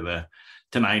city or the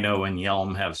Tenino and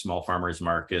Yelm have small farmers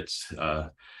markets.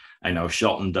 I know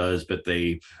Shelton does, but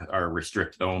they are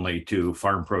restricted only to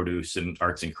farm produce and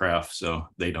arts and crafts. So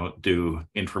they don't do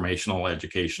informational,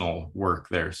 educational work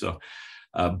there. So,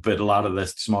 but a lot of the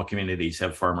small communities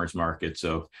have farmers markets.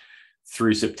 So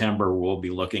through September, we'll be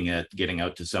looking at getting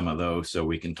out to some of those so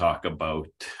we can talk about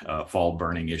fall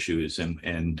burning issues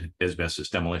and asbestos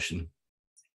demolition.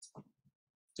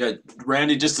 Yeah,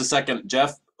 Randy, just a second.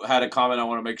 Jeff had a comment I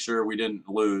want to make sure we didn't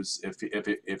lose if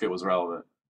it was relevant.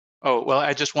 Oh, well,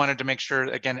 I just wanted to make sure,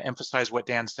 again, emphasize what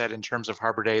Dan said in terms of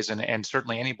Harbor Days and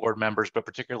certainly any board members, but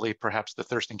particularly perhaps the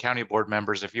Thurston County board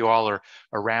members. If you all are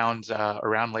around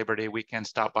Labor Day weekend,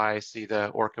 stop by, see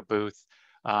the ORCAA booth,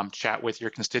 chat with your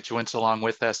constituents along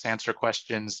with us, answer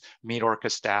questions, meet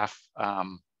ORCAA staff.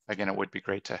 Again, it would be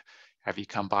great to have you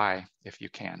come by if you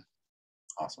can.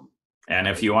 Awesome. And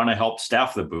if you want to help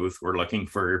staff the booth, we're looking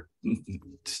for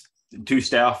 2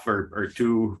 staff or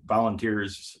 2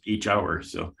 volunteers each hour.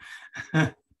 So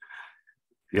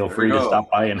feel free to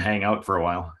stop by and hang out for a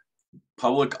while.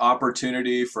 Public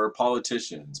opportunity for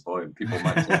politicians. Boy, people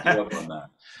might take you up on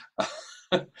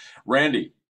that.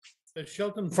 Randy. The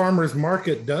Shelton Farmers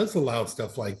Market does allow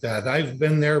stuff like that. I've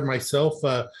been there myself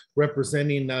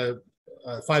representing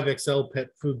 5XL pet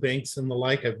food banks and the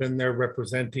like. I've been there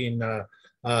representing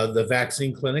the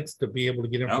vaccine clinics to be able to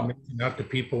get information out to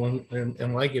people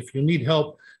and like. If you need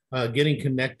help getting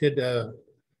connected,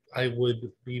 I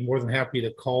would be more than happy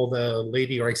to call the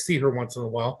lady, or I see her once in a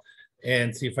while,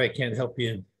 and see if I can't help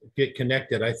you get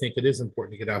connected. I think it is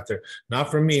important to get out there.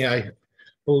 Not for me,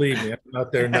 believe me, I'm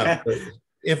out there enough. But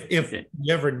if you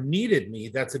ever needed me,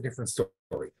 that's a different story.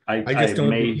 I just don't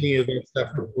do any of that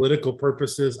stuff for political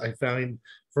purposes. I find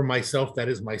for myself that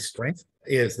is my strength,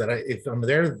 is that if I'm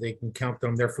there, they can count that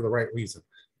I'm there for the right reason.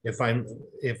 If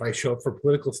I show up for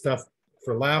political stuff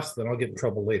for laughs, then I'll get in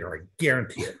trouble later. I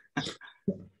guarantee it.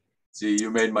 See, you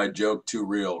made my joke too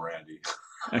real, Randy.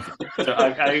 So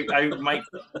I might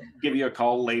give you a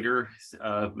call later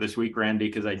this week, Randy,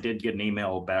 because I did get an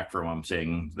email back from them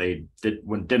saying they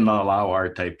didn't allow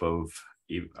our type of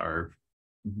our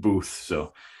booth.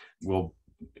 So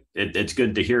it's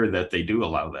good to hear that they do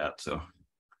allow that. So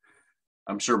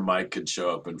I'm sure Mike could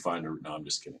show up and find her. No, I'm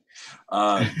just kidding.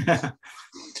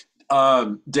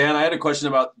 Dan, I had a question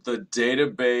about the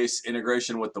database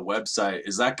integration with the website.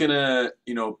 Is that gonna,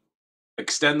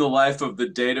 extend the life of the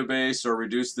database or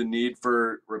reduce the need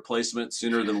for replacement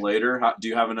sooner than later? Do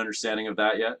you have an understanding of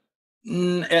that yet?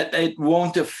 It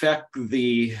won't affect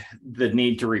the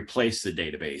need to replace the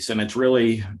database. And it's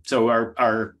really, so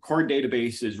our core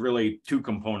database is really 2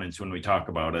 components when we talk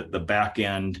about it. The back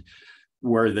end,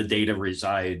 where the data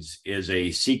resides, is a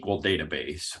SQL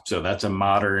database. So that's a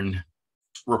modern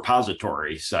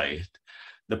repository site.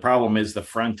 The problem is the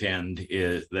front end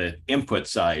is the input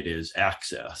side is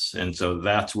access. And so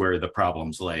that's where the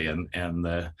problems lay, and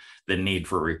the need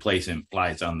for replacement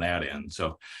lies on that end.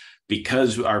 So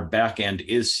because our back end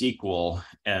is SQL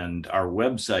and our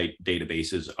website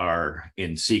databases are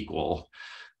in SQL,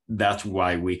 that's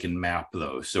why we can map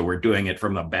those. So we're doing it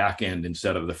from the back end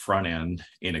instead of the front end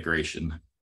integration.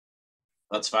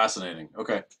 That's fascinating.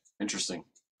 Okay, interesting.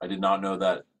 I did not know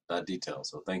that detail,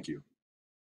 so thank you.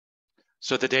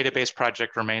 So the database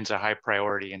project remains a high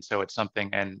priority, and so it's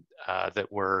something that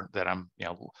I'm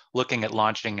looking at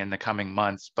launching in the coming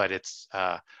months. But it's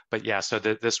but yeah, so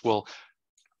this will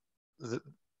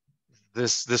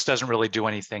this doesn't really do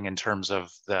anything in terms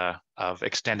of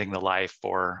extending the life,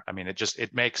 or I mean, it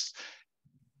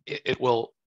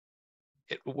will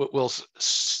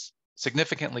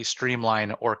significantly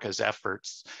streamline ORCAA's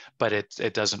efforts, but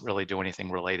it doesn't really do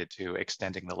anything related to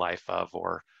extending the life of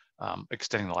or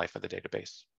extending the life of the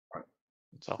database. Right.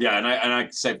 So yeah, and I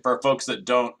say for folks that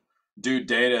don't do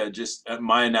data, just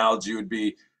my analogy would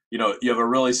be, you know, you have a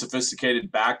really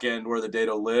sophisticated back end where the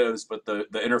data lives, but the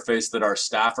interface that our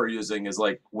staff are using is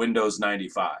like Windows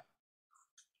 95.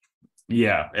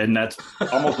 Yeah, and that's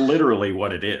almost literally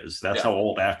what it is. That's Yeah. how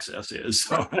old Access is.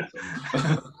 So.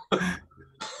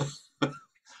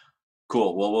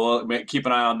 Cool. Well, we'll keep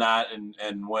an eye on that,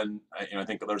 and when I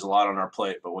think there's a lot on our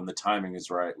plate, but when the timing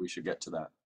is right, we should get to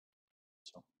that.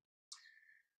 So,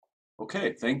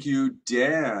 okay, thank you,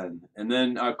 Dan. And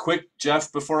then quick, Jeff,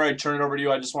 before I turn it over to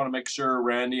you, I just want to make sure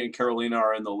Randy and Carolina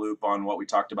are in the loop on what we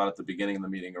talked about at the beginning of the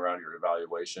meeting around your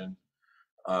evaluation.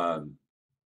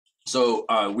 So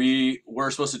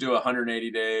we're supposed to do a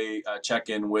 180-day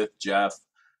check-in with Jeff,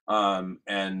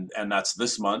 and that's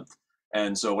this month.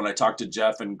 And so when I talked to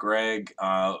Jeff and Greg,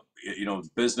 you know,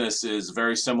 business is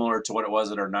very similar to what it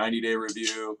was at our 90-day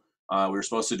review. We were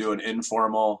supposed to do an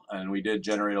informal, and we did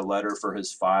generate a letter for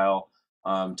his file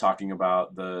talking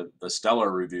about the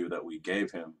stellar review that we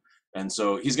gave him. And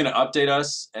so he's going to update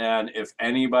us, and if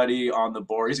anybody on the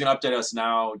board, he's going to update us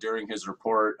now during his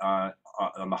report on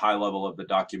the high level of the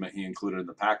document he included in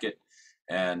the packet.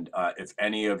 And if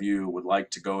any of you would like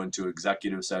to go into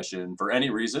executive session for any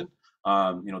reason,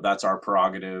 you know, that's our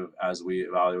prerogative as we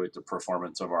evaluate the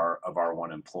performance of our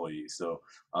one employee. So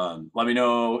let me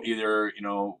know either, you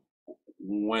know,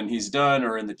 when he's done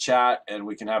or in the chat, and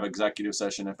we can have executive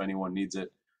session if anyone needs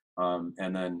it.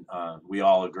 And then we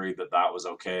all agreed that that was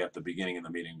okay at the beginning of the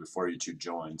meeting before you two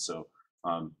joined. So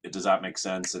does that make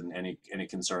sense? And any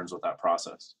concerns with that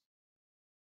process?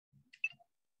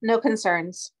 No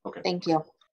concerns. Okay. Thank you.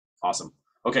 Awesome.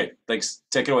 Okay, thanks.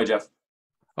 Take it away, Jeff.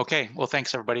 Okay, well,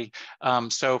 thanks everybody.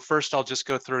 So first I'll just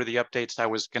go through the updates I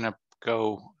was gonna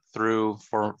go through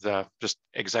for the just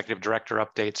executive director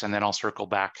updates, and then I'll circle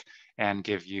back and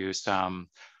give you some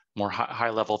more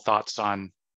high level thoughts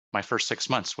on my first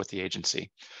 6 months with the agency.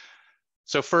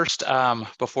 So first,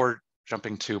 before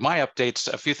jumping to my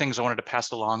updates, a few things I wanted to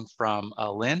pass along from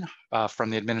Lynn from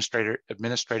the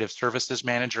Administrative Services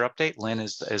Manager update. Lynn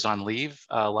is on leave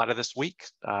a lot of this week,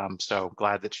 so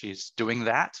glad that she's doing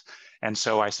that. And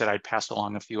so I said I'd pass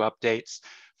along a few updates.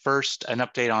 First, an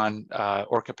update on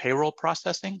ORCAA payroll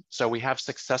processing. So we have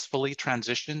successfully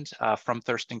transitioned from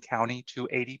Thurston County to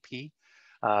ADP.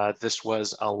 This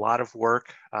was a lot of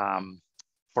work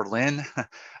for Lynn,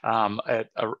 a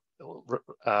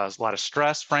lot of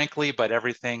stress, frankly, but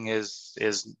everything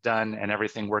is done and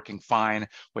everything working fine.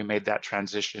 We made that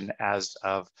transition as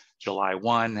of July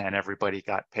 1, and everybody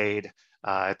got paid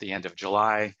at the end of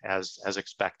July as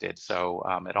expected. So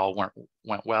it all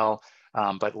went well.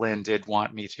 But Lynn did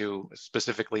want me to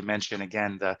specifically mention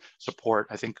again the support.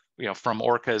 I think, you know, from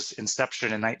ORCAA's inception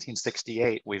in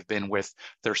 1968, we've been with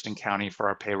Thurston County for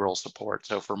our payroll support.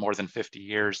 So for more than 50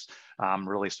 years,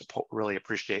 really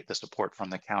appreciate the support from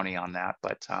the county on that.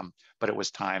 But it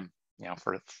was time, you know,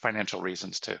 for financial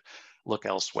reasons to look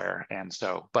elsewhere. And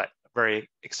so, but very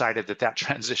excited that that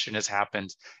transition has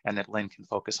happened and that Lynn can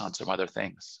focus on some other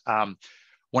things.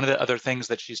 One of the other things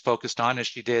that she's focused on is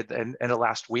she did in the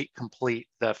last week complete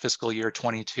the fiscal year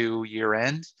 22 year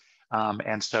end.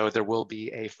 And so there will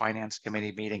be a finance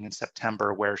committee meeting in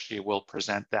September where she will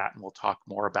present that, and we'll talk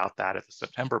more about that at the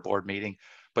September board meeting.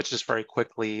 But just very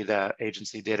quickly, the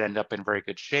agency did end up in very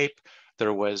good shape.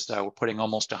 There was, we're putting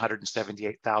almost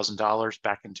 $178,000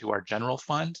 back into our general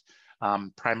fund,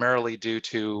 primarily due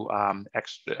to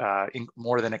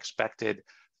more than expected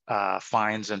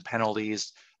fines and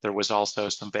penalties. There was also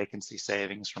some vacancy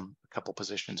savings from a couple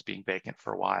positions being vacant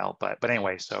for a while. But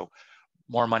anyway, so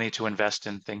more money to invest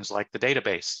in things like the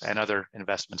database and other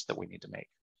investments that we need to make.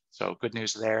 So good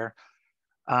news there.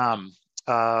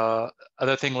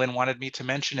 Other thing Lynn wanted me to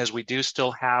mention is we do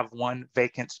still have one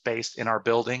vacant space in our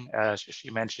building. As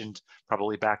she mentioned,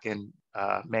 probably back in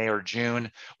May or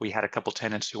June, we had a couple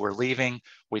tenants who were leaving.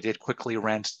 We did quickly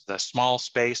rent the small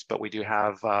space, but we do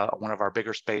have one of our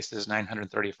bigger spaces,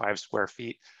 935 square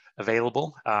feet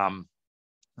available,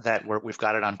 that we've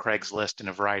got it on Craigslist and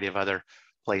a variety of other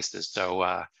places.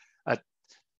 So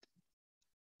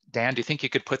Dan, do you think you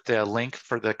could put the link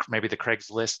for maybe the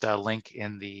Craigslist link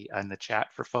in the chat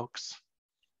for folks?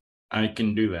 I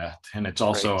can do that, and it's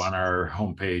also Great. on our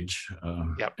homepage.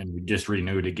 Yep. And we just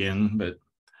renewed again, but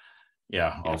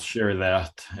yeah, I'll share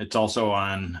that. It's also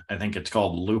on, I think it's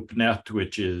called LoopNet,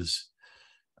 which is,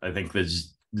 I think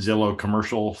this Zillow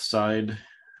commercial side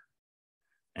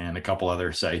and a couple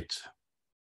other sites.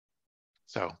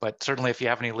 So, but certainly if you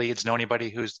have any leads, know anybody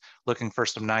who's looking for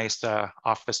some nice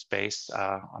office space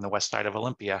on the west side of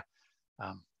Olympia,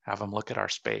 have them look at our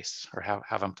space or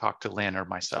have them talk to Lynn or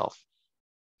myself.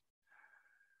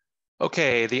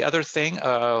 Okay, the other thing,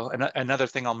 another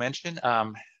thing I'll mention,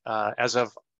 as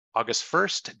of August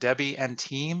 1st, Debbie and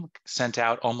team sent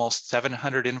out almost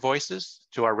 700 invoices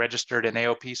to our registered and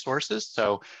AOP sources.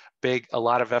 So a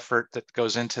lot of effort that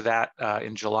goes into that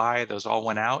in July. Those all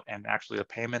went out, and actually the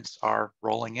payments are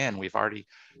rolling in. We've already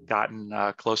gotten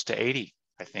close to 80,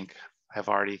 I think, have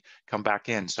already come back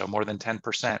in. So more than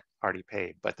 10% already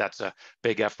paid, but that's a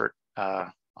big effort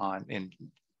in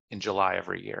July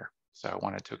every year. So I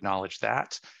wanted to acknowledge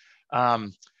that.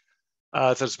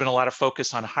 There's been a lot of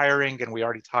focus on hiring, and we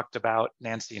already talked about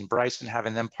Nancy and Bryson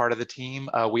having them part of the team.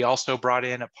 We also brought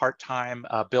in a part-time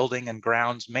building and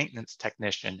grounds maintenance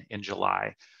technician in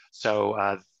July.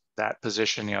 So that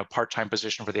position, part-time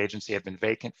position for the agency had been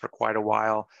vacant for quite a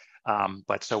while.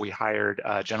 But so we hired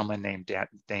a gentleman named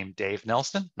Dave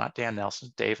Nelson, not Dan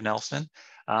Nelson, Dave Nelson.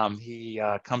 He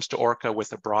comes to ORCAA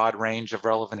with a broad range of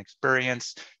relevant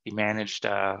experience. He managed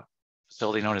a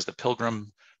facility known as the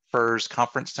Pilgrim Firs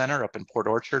Conference Center up in Port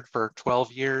Orchard for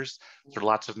 12 years. So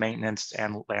lots of maintenance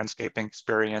and landscaping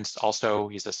experience. Also,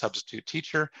 he's a substitute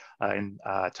teacher in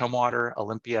Tumwater,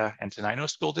 Olympia, and Tenino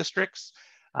school districts.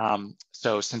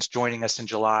 So since joining us in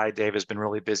July, Dave has been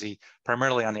really busy,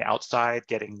 primarily on the outside,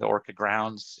 getting the ORCAA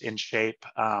grounds in shape,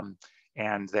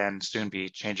 and then soon be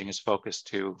changing his focus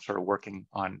to sort of working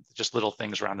on just little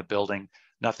things around the building,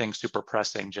 nothing super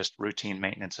pressing, just routine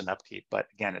maintenance and upkeep. But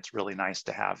again, it's really nice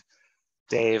to have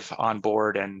Dave on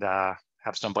board and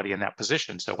have somebody in that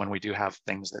position. So when we do have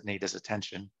things that need his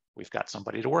attention, we've got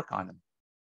somebody to work on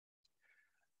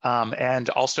them. And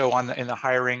also in the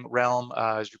hiring realm,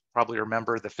 as you probably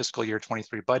remember, the fiscal year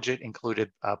 23 budget included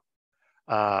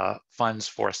funds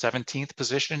for a 17th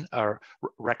position, a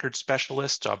record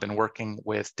specialist. So I've been working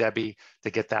with Debbie to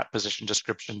get that position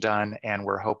description done, and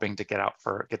we're hoping to get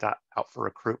that out for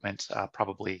recruitment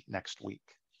probably next week.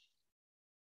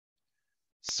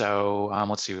 So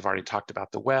let's see, we've already talked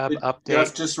about the web update.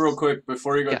 Jeff, just real quick,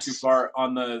 before you go Yes. too far,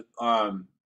 on the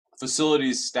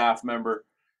facilities staff member,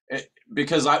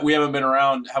 because we haven't been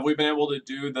around, have we been able to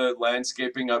do the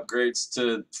landscaping upgrades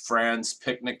to Fran's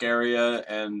picnic area?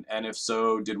 And if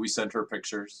so, did we send her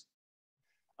pictures?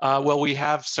 Well, we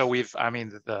have. So I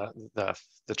mean, the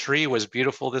tree was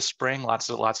beautiful this spring. Lots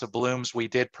of blooms. We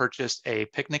did purchase a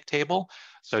picnic table.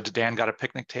 So Dan got a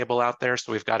picnic table out there.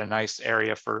 So we've got a nice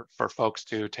area for folks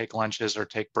to take lunches or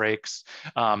take breaks.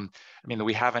 I mean,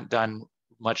 we haven't done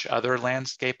much other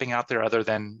landscaping out there other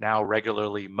than now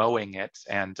regularly mowing it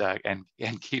and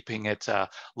keeping it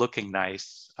looking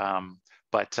nice.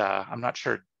 But I'm not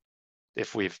sure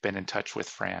if we've been in touch with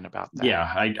Fran about that.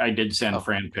 Yeah, I did send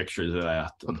Fran pictures of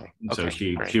that. Okay. So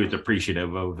she great. was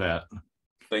appreciative of that.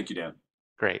 Thank you, Dan.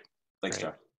 Great. Thanks, great.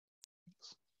 Jeff.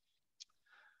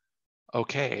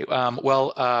 Okay.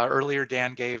 Well, earlier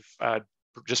Dan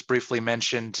just briefly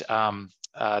mentioned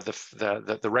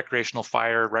the recreational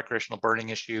fire, recreational burning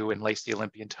issue in Lacey,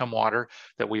 Olympia, and Tumwater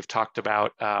that we've talked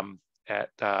about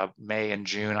at May and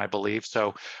June, I believe.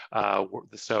 So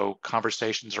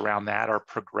conversations around that are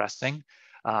progressing.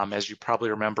 As you probably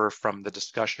remember from the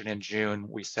discussion in June,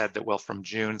 we said that, well, from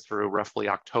June through roughly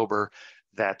October,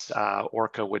 that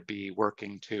ORCAA would be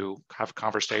working to have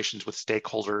conversations with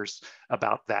stakeholders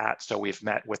about that. So we've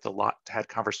had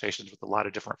conversations with a lot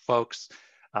of different folks.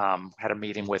 Had a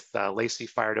meeting with Lacey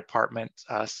Fire Department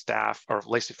staff, or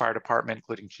Lacey Fire Department,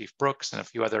 including Chief Brooks and a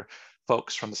few other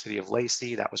folks from the city of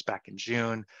Lacey. That was back in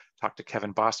June. Talked to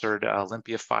Kevin Bossard,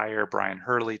 Olympia Fire, Brian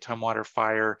Hurley, Tumwater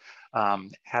Fire.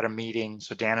 Had a meeting.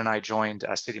 So Dan and I joined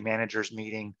a city managers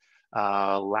meeting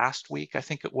last week, I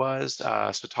think it was.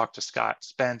 So talked to Scott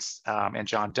Spence and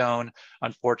John Doan.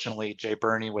 Unfortunately, Jay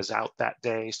Burney was out that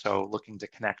day, so looking to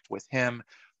connect with him.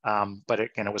 But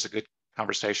again, it was a good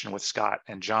conversation with Scott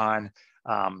and John.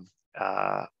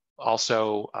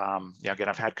 Also, again,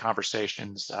 I've had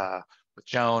conversations with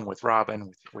Joan, with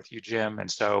Robin, with you, Jim.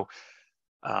 And so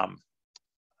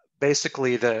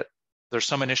basically there's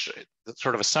some initial,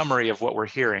 sort of a summary of what we're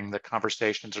hearing, the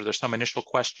conversations, or there's some initial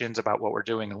questions about what we're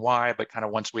doing and why, but kind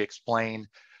of once we explain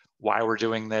why we're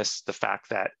doing this, the fact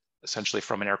that essentially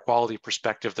from an air quality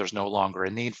perspective, there's no longer a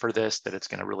need for this, that it's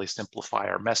going to really simplify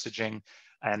our messaging,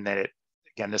 and that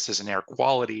again, this is an air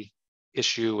quality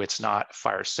issue. It's not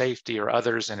fire safety or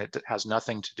others, and it has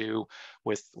nothing to do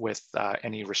with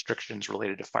any restrictions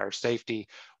related to fire safety.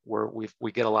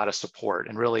 We get a lot of support,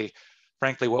 and really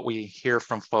frankly, what we hear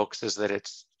from folks is that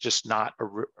it's just not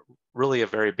really a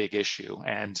very big issue.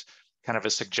 And kind of a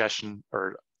suggestion,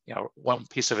 or one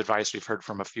piece of advice we've heard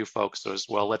from a few folks was,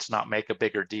 well, let's not make a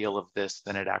bigger deal of this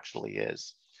than it actually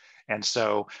is. And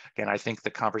so, again, I think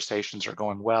the conversations are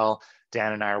going well.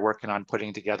 Dan and I are working on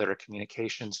putting together a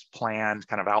communications plan,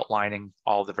 kind of outlining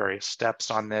all the various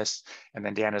steps on this. And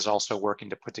then Dan is also working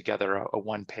to put together a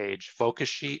one-page focus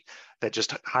sheet that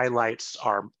just highlights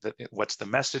what's the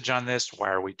message on this, why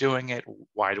are we doing it,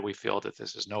 why do we feel that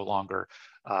this is no longer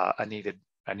a needed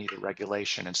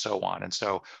regulation, and so on. And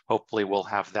so hopefully we'll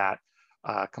have that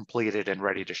completed and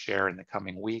ready to share in the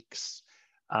coming weeks.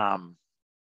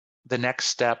 The next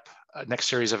step, next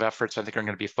series of efforts, I think are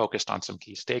going to be focused on some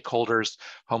key stakeholders,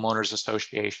 homeowners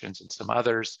associations, and some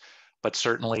others. But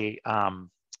certainly,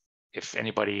 if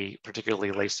anybody,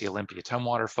 particularly Lacey Olympia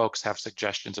Tumwater folks, have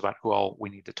suggestions about who all we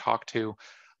need to talk to,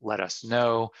 let us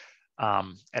know.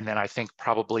 And then I think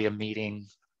probably a meeting,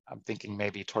 I'm thinking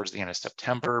maybe towards the end of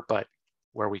September, but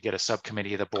where we get a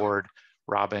subcommittee of the board,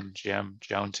 Robin, Jim,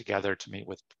 Joan together to meet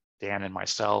with Dan and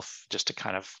myself, just to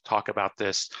kind of talk about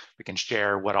this. We can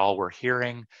share what all we're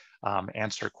hearing,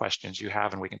 answer questions you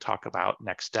have, and we can talk about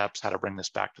next steps, how to bring this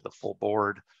back to the full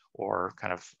board, or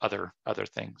kind of other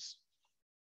things.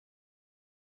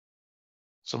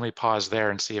 So let me pause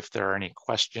there and see if there are any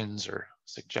questions or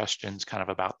suggestions kind of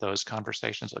about those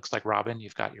conversations. Looks like Robin,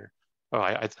 you've got your,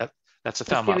 that's a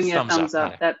Just giving you a thumbs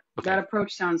up. Yeah. That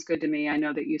approach sounds good to me. I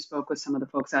know that you spoke with some of the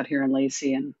folks out here in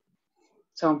Lacey, and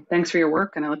so thanks for your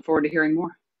work, and I look forward to hearing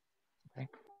more. Okay,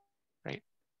 great.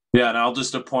 Yeah, and I'll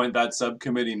just appoint that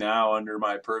subcommittee now under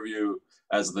my purview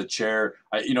as the chair.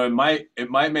 It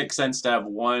might make sense to have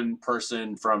one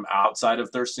person from outside of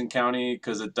Thurston County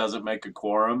because it doesn't make a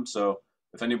quorum. So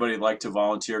if anybody'd like to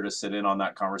volunteer to sit in on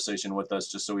that conversation with us,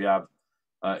 just so we have,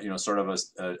 sort of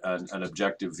an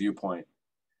objective viewpoint.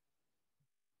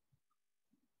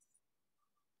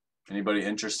 Anybody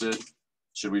interested?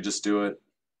 Should we just do it?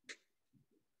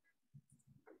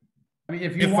 I mean,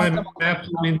 if you want them,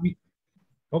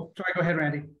 sorry, go ahead,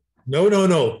 Randy.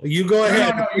 No. You go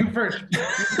ahead. No, you first.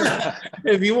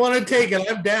 If you want to take it,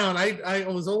 I'm down. I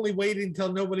was only waiting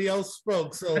until nobody else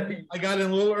spoke, so I got in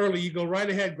a little early. You go right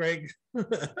ahead, Greg.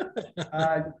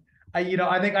 I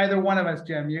think either one of us,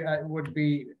 Jim, would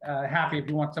be happy if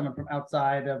you want someone from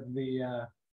outside of the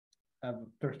of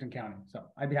Thurston County. So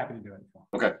I'd be happy to do it.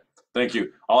 Okay, thank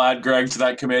you. I'll add Greg to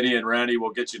that committee, and Randy will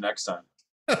get you next time.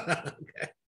 Okay.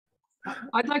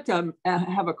 I'd like to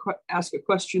ask a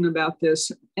question about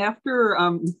this. After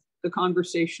the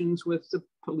conversations with the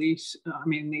police,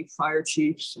 the fire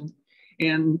chiefs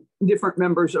and different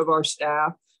members of our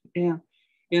staff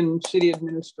and city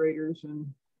administrators and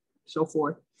so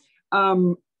forth,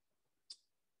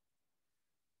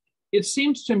 it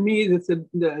seems to me that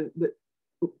the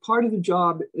part of the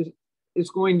job is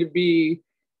going to be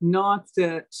not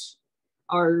that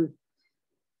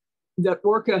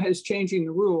ORCAA is changing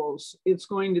the rules. It's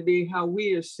going to be how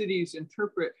we as cities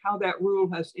interpret how that rule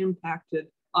has impacted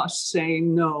us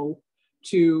saying no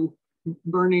to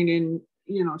burning in,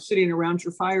 sitting around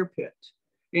your fire pit.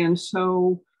 And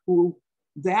so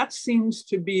that seems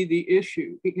to be the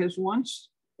issue, because once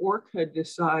ORCAA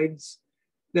decides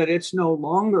that it's no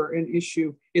longer an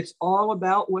issue, it's all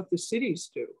about what the cities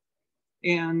do.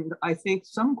 And I think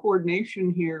some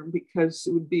coordination here, because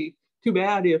it would be too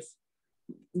bad if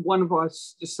one of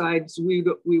us decides we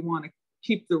want to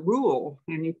keep the rule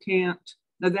and you can't.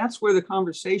 Now that's where the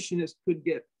conversation could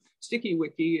get sticky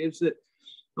wicky, is that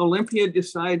Olympia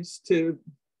decides to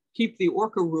keep the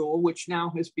ORCAA rule, which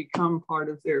now has become part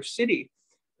of their city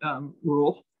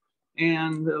rule.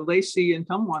 And Lacey and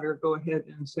Tumwater go ahead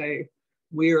and say,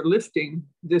 we are lifting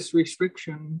this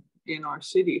restriction in our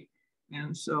city.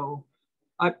 And so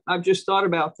I've just thought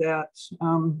about that,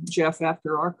 Jeff,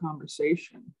 after our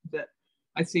conversation, that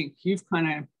I think you've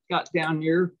kind of got down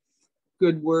your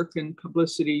good work and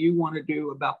publicity you want to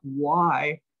do about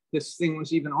why this thing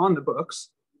was even on the books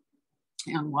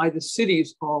and why the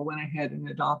cities all went ahead and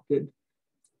adopted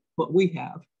what we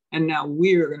have. And now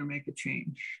we're going to make a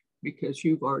change because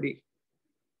you've already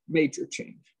made your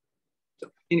change.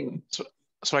 So anyway.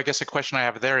 So I guess a question I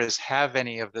have there is, have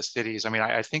any of the cities,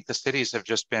 I think the cities have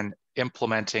just been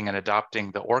implementing and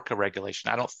adopting the ORCAA regulation.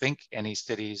 I don't think any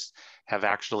cities have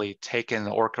actually taken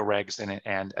the ORCAA regs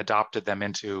and adopted them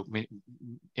into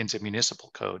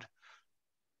municipal code.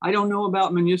 I don't know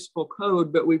about municipal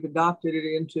code, but we've adopted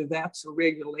it into that's a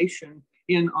regulation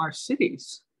in our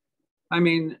cities.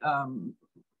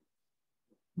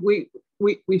 We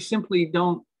simply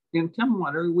don't, in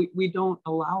Tumwater, we don't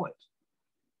allow it.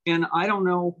 And I don't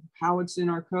know how it's in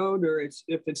our code, or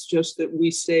if it's just that we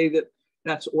say that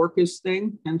that's ORCAA's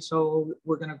thing. And so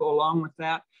we're going to go along with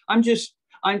that. I'm just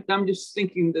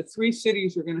thinking the 3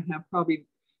 cities are going to have probably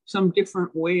some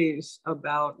different ways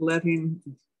about letting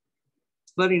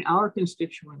our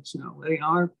constituents know, letting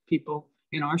our people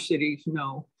in our cities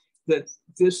know that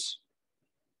this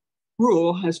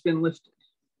rule has been lifted.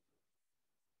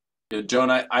 Yeah, Joan,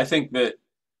 I think that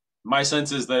my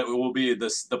sense is that it will be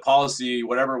the policy,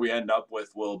 whatever we end up with,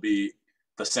 will be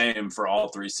the same for all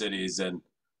 3 cities. And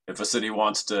if a city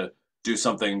wants to do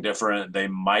something different, they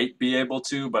might be able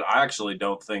to, but I actually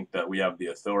don't think that we have the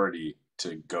authority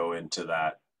to go into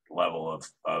that level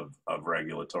of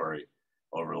regulatory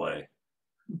overlay.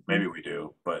 Maybe we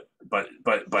do, but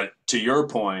to your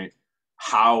point,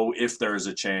 how, if there's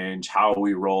a change, how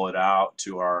we roll it out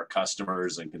to our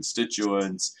customers and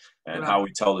constituents and how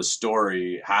we tell the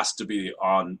story has to be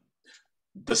on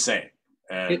the same.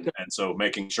 And so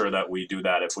making sure that we do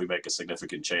that if we make a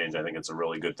significant change, I think it's a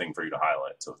really good thing for you to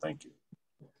highlight. So thank you.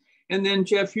 And then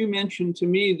Jeff, you mentioned to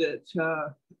me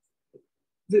that,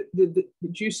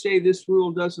 did you say this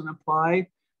rule doesn't apply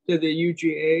to the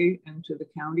UGA and to the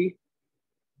county?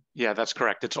 Yeah, that's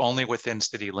correct. It's only within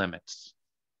city limits.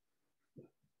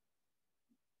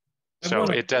 So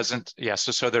it doesn't, yeah,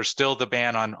 so there's still the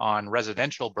ban on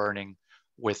residential burning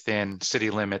within city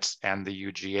limits and the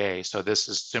UGA. So this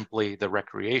is simply the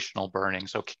recreational burning,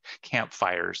 so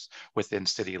campfires within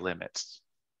city limits.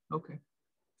 Okay.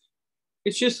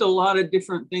 It's just a lot of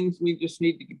different things we just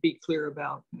need to be clear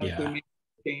about as we make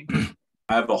the change.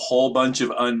 I have a whole bunch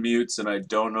of unmutes and I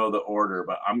don't know the order,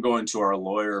 but I'm going to our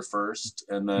lawyer first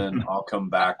and then I'll come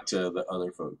back to the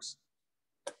other folks.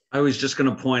 I was just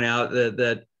going to point out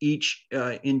that each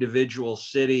individual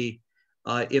city,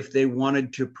 if they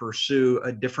wanted to pursue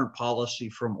a different policy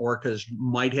from ORCAA's,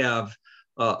 might have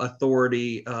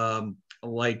authority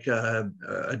like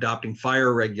adopting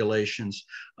fire regulations.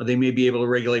 They may be able to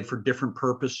regulate for different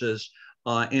purposes.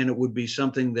 And it would be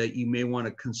something that you may want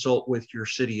to consult with your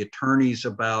city attorneys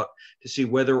about to see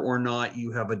whether or not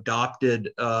you have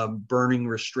adopted burning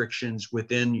restrictions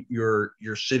within your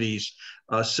cities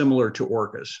similar to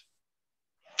ORCAA's.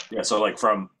 Yeah, so like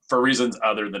for reasons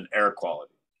other than air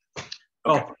quality. Okay.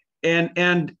 Oh,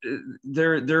 and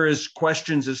there is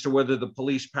questions as to whether the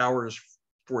police powers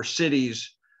for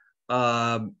cities,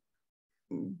 whether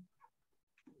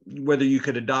you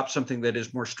could adopt something that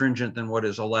is more stringent than what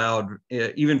is allowed,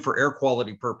 even for air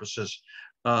quality purposes,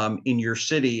 in your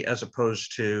city, as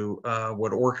opposed to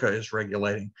what ORCAA is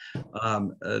regulating.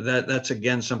 That's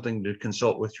again something to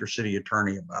consult with your city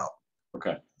attorney about.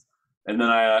 Okay, and then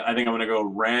I think I'm going to go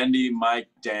Randy, Mike,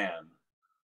 Dan.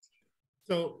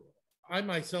 So I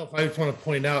myself, I just want to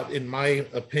point out, in my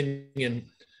opinion,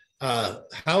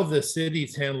 how the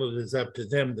cities handle it is up to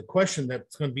them. The question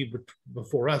that's going to be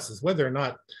before us is whether or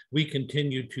not we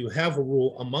continue to have a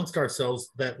rule amongst ourselves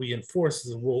that we enforce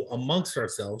as a rule amongst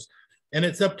ourselves. And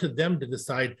it's up to them to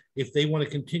decide if they want to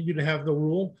continue to have the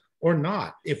rule or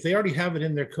not. If they already have it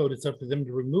in their code, it's up to them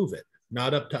to remove it,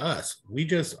 not up to us. We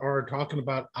just are talking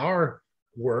about our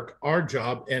work, our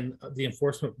job, and the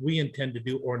enforcement we intend to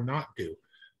do or not do.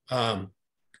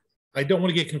 I don't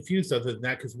want to get confused other than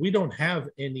that, because we do not have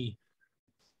the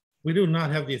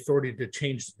authority to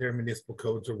change their municipal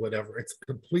codes or whatever. It's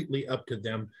completely up to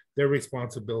them, their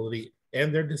responsibility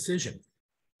and their decision.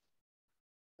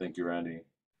 Thank you, Randy.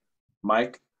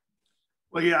 Mike?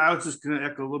 Well, yeah, I was just going to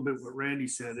echo a little bit what Randy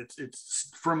said.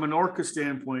 It's from an ORCAA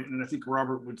standpoint, and I think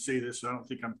Robert would say this, so I don't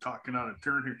think I'm talking out of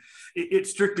turn here.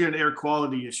 It's strictly an air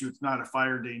quality issue. It's not a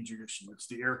fire danger issue. It's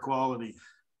the air quality.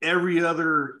 Every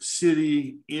other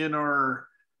city in our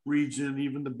region,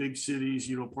 even the big cities,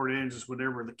 Port Angeles,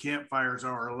 whatever, the campfires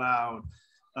are allowed.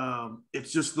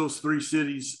 It's just those 3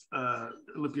 cities,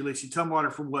 Olympia, Lacey,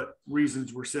 Tumwater, for what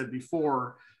reasons were said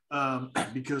before,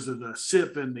 because of the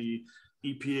SIP and the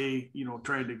EPA,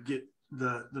 trying to get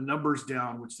the numbers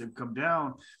down, which they've come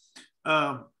down.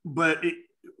 But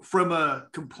from a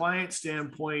compliance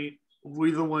standpoint,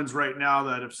 we're the ones right now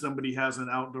that if somebody has an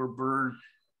outdoor burn,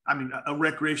 a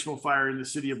recreational fire in the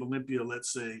city of Olympia,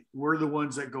 let's say, we're the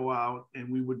ones that go out and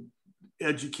we would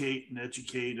educate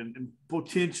and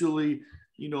potentially,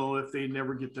 if they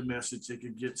never get the message, they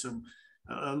could get some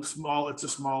it's a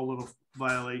small little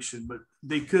violation, but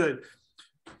they could.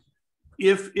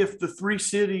 If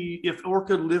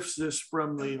ORCAA lifts this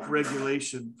from the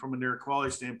regulation from an air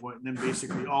quality standpoint, and then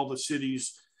basically all the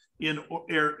cities in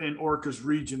ORCAA's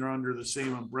region are under the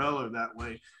same umbrella that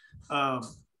way,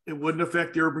 it wouldn't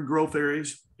affect the urban growth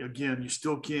areas. Again, you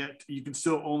can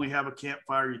still only have a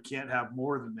campfire. You can't have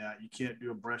more than that. You can't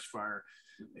do a brush fire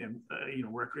and,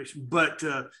 recreation. But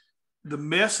the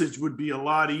message would be a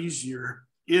lot easier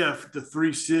if the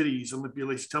three cities, Olympia,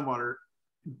 Lacey, Tumwater,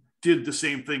 did the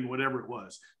same thing, whatever it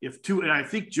was. If two, and I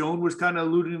think Joan was kind of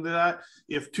alluding to that,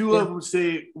 if two of them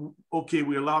say, okay,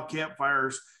 we allow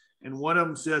campfires, and one of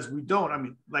them says we don't, I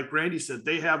mean, like Randy said,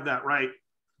 they have that right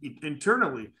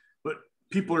internally, but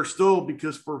people are still,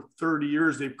 because for 30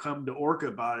 years they've come to ORCAA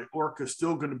about it, ORCAA is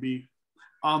still going to be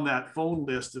on that phone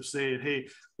list of saying, hey,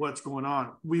 what's going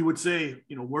on? We would say,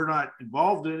 you know, we're not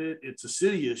involved in it. It's a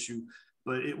city issue,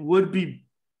 but it would be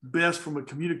best from a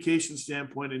communication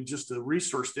standpoint and just a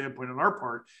resource standpoint on our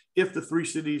part if the three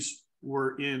cities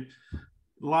were in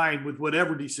line with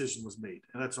whatever decision was made.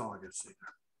 And that's all I got to say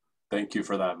there. Thank you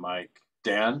for that, Mike.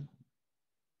 Dan?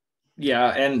 Yeah,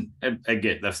 and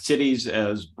again, the cities,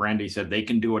 as Randy said, they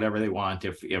can do whatever they want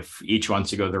if each wants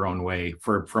to go their own way.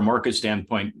 From ORCAA's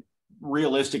standpoint,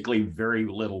 realistically, very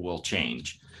little will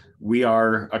change. We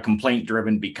are a complaint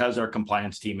driven because our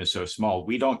compliance team is so small.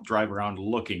 We don't drive around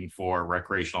looking for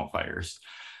recreational fires.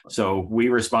 So we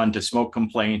respond to smoke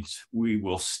complaints. We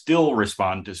will still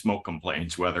respond to smoke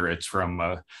complaints, whether it's from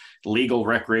a legal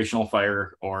recreational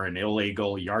fire or an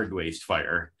illegal yard waste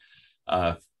fire.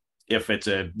 If it's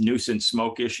a nuisance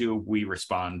smoke issue, we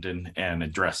respond and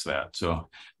address that. So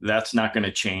that's not going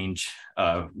to change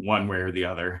one way or the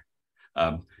other.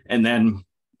 And then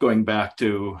going back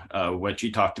to what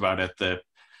you talked about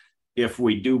if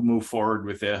we do move forward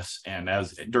with this, and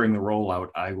as during the rollout,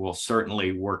 I will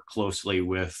certainly work closely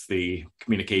with the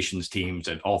communications teams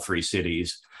at all three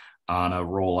cities on a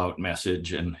rollout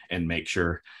message and make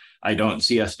sure. I don't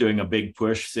see us doing a big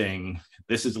push saying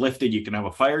this is lifted, you can have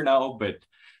a fire now, but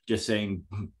just saying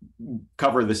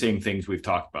cover the same things we've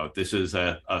talked about. This is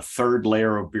a third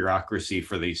layer of bureaucracy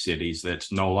for these cities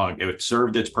that's no longer, it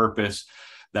served its purpose.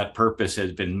 That purpose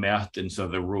has been met, and so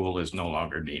the rule is no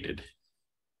longer needed.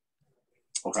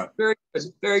 Okay. Very good.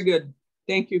 Very good.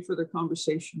 Thank you for the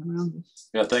conversation around this.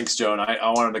 Yeah, thanks, Joan. I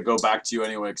wanted to go back to you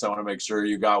anyway because I want to make sure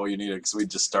you got what you needed because we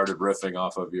just started riffing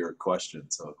off of your question.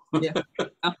 So yeah,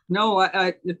 no,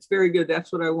 it's very good.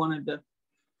 That's what I wanted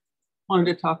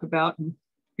to talk about and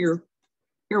hear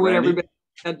what Randy? everybody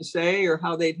had to say or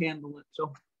how they'd handle it.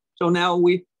 So now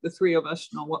the three of us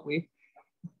know what we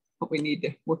need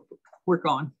to work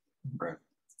on. Right.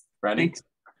 Randy? Thanks.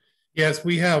 Yes,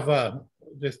 we have,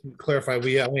 just to clarify,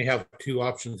 we only have two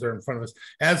options there in front of us.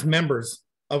 As members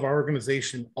of our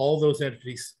organization, all those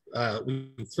entities,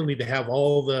 we still need to have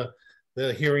all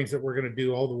the hearings that we're going to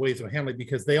do, all the ways of handling,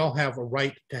 because they all have a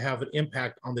right to have an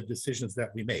impact on the decisions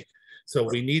that we make. So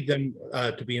we need them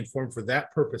to be informed for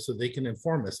that purpose so they can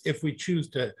inform us. If we choose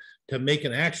to make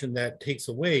an action that takes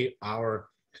away our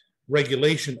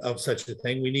regulation of such a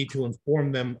thing, we need to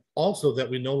inform them also that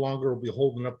we no longer will be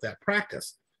holding up that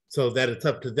practice, so that it's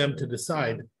up to them to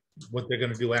decide what they're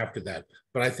going to do after that.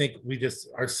 But I think we just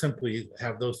are simply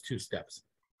have those two steps.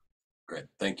 Great.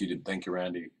 Thank you. Thank you,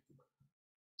 Randy.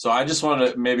 So I just want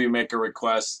to maybe make a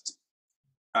request.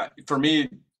 For me,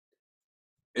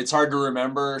 it's hard to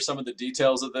remember some of the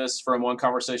details of this from one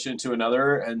conversation to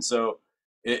another. And so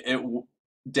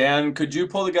Dan, could you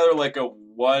pull together like a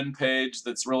one page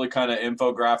that's really kind of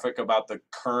infographic about the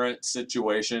current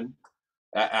situation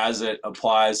as it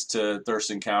applies to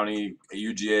Thurston County,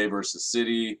 UGA versus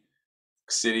city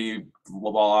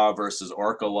law versus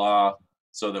ORCAA law,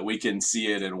 so that we can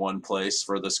see it in one place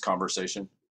for this conversation?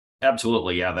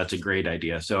 Absolutely. Yeah, that's a great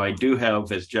idea. So I do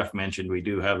have, as Jeff mentioned, we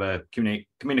do have a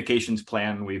communications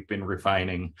plan we've been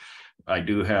refining. I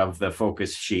do have the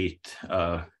focus sheet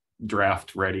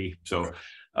draft ready. So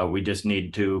we just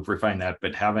need to refine that.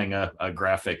 But having a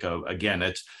graphic of, again,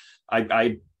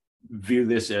 I view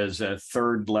this as a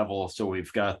third level. So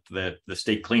we've got the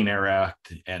State Clean Air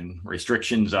Act and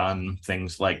restrictions on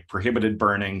things like prohibited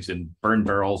burnings and burn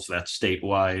barrels, that's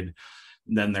statewide.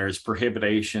 Then there's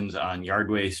prohibitions on yard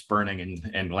waste burning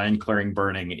and land clearing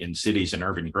burning in cities and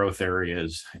urban growth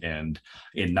areas and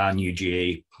in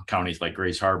non-UGA counties like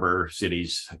Grays Harbor,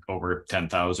 cities over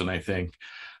 10,000, I think.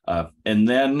 And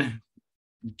then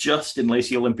just in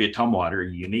Lacey, Olympia, Tumwater,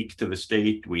 unique to the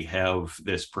state, we have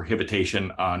this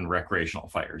prohibition on recreational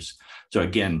fires. So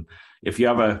again, if you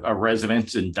have a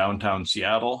residence in downtown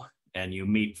Seattle and you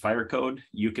meet fire code,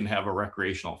 you can have a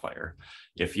recreational fire.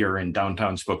 If you're in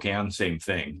downtown Spokane, same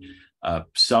thing.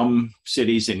 Some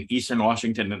cities in Eastern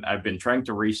Washington, and I've been trying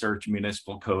to research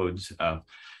municipal codes.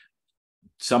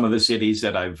 Some of the cities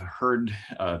that I've heard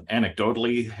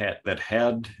anecdotally that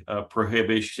had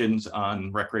prohibitions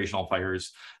on recreational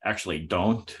fires actually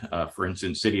don't. For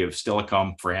instance, city of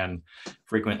Stillicum, Fran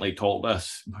frequently told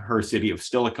us her city of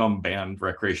Stillicum banned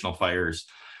recreational fires.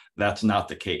 That's not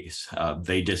the case.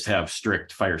 They just have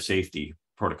strict fire safety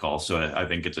protocol. So I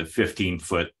think it's a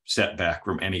 15-foot setback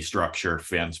from any structure,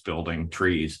 fence, building,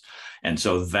 trees. And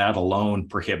so that alone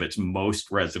prohibits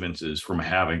most residences from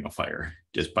having a fire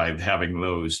just by having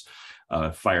those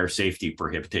fire safety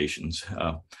prohibitions.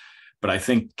 But I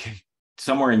think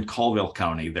somewhere in Colville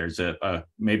County, there's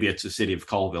maybe it's the city of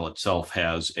Colville itself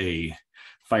has a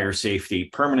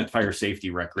permanent fire safety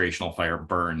recreational fire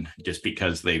burn, just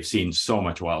because they've seen so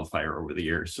much wildfire over the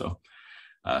years. So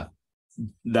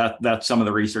that's some of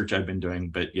the research I've been doing.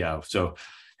 But yeah, so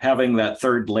having that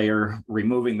third layer,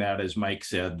 removing that, as Mike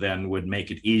said, then would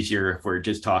make it easier if we're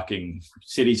just talking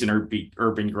cities and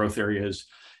urban growth areas,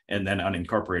 and then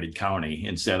unincorporated county,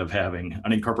 instead of having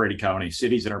unincorporated county,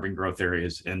 cities and urban growth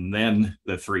areas, and then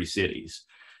the 3 cities.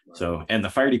 So, and the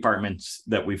fire departments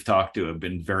that we've talked to have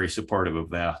been very supportive of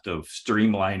that, of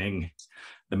streamlining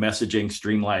the messaging,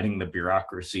 streamlining the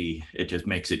bureaucracy. It just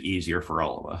makes it easier for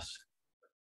all of us.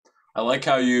 I like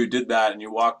how you did that, and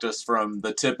you walked us from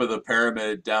the tip of the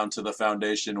pyramid down to the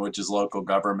foundation, which is local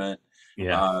government.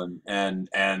 Yeah. And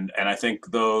I think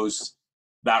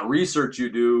that research you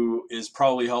do is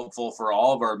probably helpful for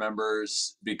all of our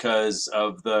members because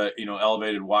of the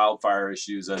elevated wildfire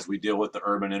issues as we deal with the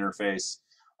urban interface.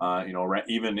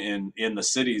 Even in the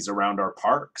cities around our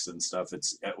parks and stuff, it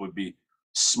would be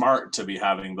smart to be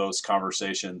having those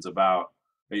conversations about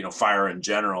fire in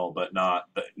general, but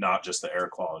not just the air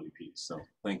quality piece. So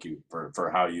thank you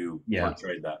for how you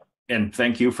portrayed that. And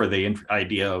thank you for the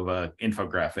idea of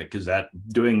infographic, because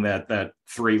doing that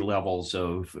 3 levels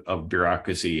of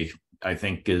bureaucracy, I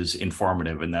think, is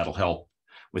informative, and that'll help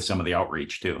with some of the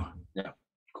outreach too. Yeah,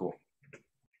 cool.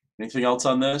 Anything else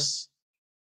on this?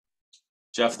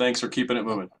 Jeff, thanks for keeping it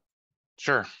moving.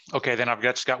 Sure. Okay, then I've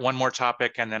just got one more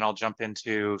topic, and then I'll jump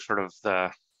into sort of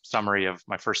the summary of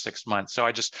my first 6 months. So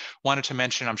I just wanted to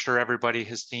mention, I'm sure everybody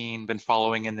has been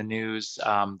following in the news,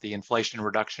 the Inflation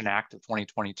Reduction Act of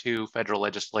 2022, federal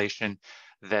legislation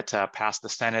that passed the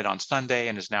Senate on Sunday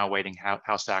and is now waiting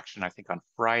House action, I think, on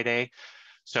Friday.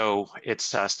 So it's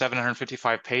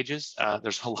 755 pages.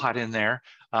 There's a lot in there.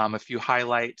 A few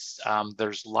highlights.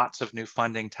 There's lots of new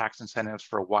funding, tax incentives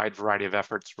for a wide variety of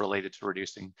efforts related to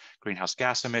reducing greenhouse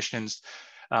gas emissions.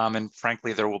 And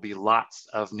frankly, there will be lots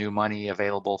of new money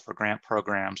available for grant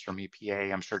programs from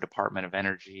EPA, I'm sure Department of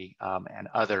Energy, and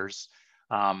others.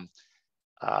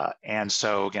 And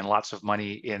so again, lots of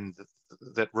money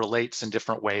that relates in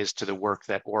different ways to the work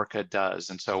that ORCAA does.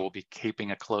 And so we'll be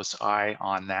keeping a close eye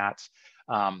on that.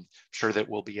 Sure that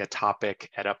will be a topic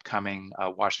at upcoming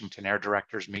Washington Air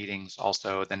Directors meetings.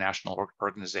 Also, the national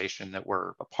organization that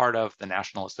we're a part of, the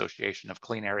National Association of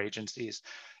Clean Air Agencies,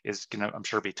 is going to, I'm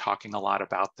sure, be talking a lot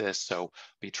about this. So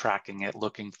be tracking it,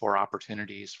 looking for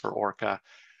opportunities for ORCAA.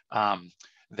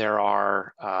 There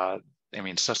are,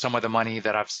 so some of the money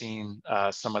that I've seen,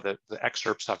 some of the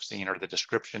excerpts I've seen, or the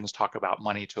descriptions, talk about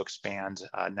money to expand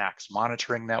NACS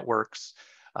monitoring networks.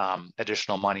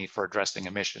 Additional money for addressing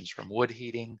emissions from wood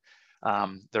heating.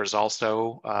 There's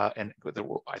also,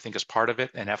 I think as part of it,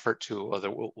 an effort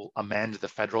to amend the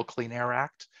Federal Clean Air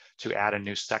Act to add a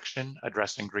new section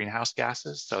addressing greenhouse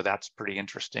gases. So that's pretty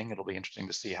interesting. It'll be interesting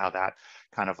to see how that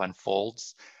kind of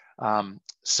unfolds.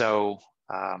 So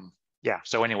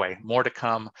anyway, more to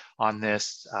come on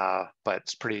this, but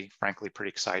it's frankly, pretty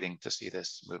exciting to see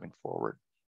this moving forward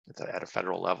at a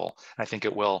federal level. I think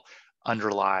it will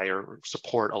underlie or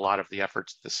support a lot of the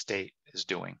efforts the state is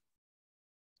doing.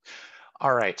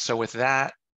 All right, so with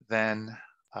that, then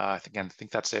again, I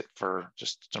think that's it for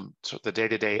just the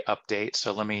day-to-day update.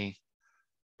 So let me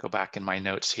go back in my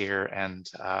notes here, and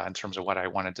in terms of what I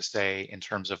wanted to say in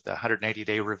terms of the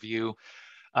 180-day review,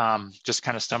 just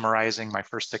kind of summarizing my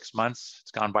first 6 months. It's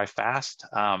gone by fast.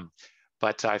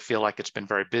 But I feel like it's been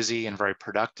very busy and very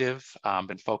productive,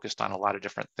 been focused on a lot of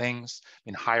different things.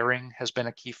 Hiring has been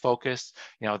a key focus.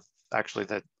 Actually,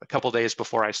 a couple of days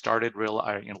before I started,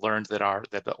 I learned that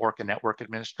the ORCAA network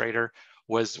administrator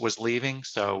was leaving.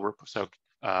 So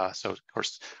of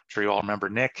course, I'm sure you all remember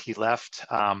Nick. He left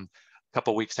a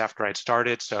couple of weeks after I'd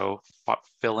started. So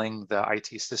filling the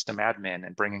IT system admin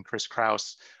and bringing Chris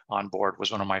Kraus on board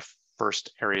was one of my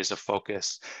first areas of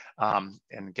focus. And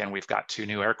again, we've got 2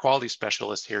 new air quality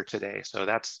specialists here today. So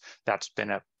that's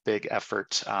been a big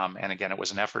effort. And again, it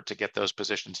was an effort to get those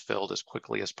positions filled as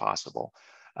quickly as possible.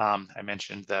 I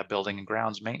mentioned the building and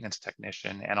grounds maintenance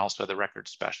technician and also the record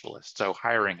specialist. So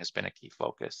hiring has been a key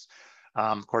focus.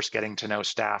 Of course, getting to know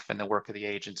staff and the work of the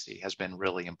agency has been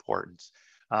really important.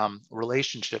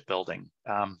 Relationship building.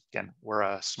 Again, we're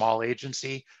a small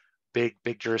agency,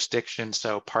 big jurisdiction.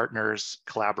 So partners,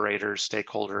 collaborators,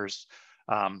 stakeholders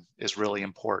is really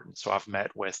important. So I've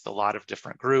met with a lot of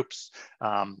different groups.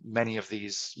 Many of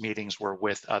these meetings were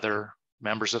with other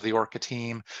members of the ORCAA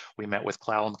team. We met with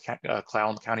Clallam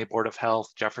County Board of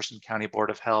Health, Jefferson County Board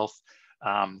of Health.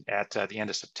 At the end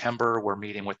of September, we're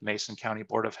meeting with Mason County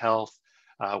Board of Health.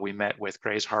 We met with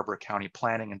Grays Harbor County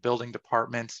Planning and Building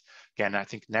Department. Again, I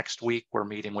think next week we're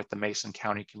meeting with the Mason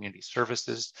County Community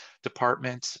Services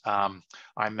Department.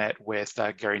 I met with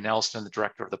Gary Nelson, the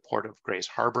director of the Port of Grays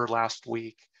Harbor last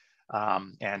week,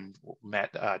 and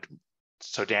met,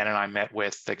 so Dan and I met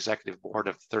with the Executive Board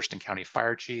of Thurston County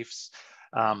Fire Chiefs.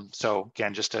 So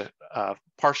again, just a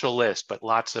partial list, but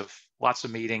lots of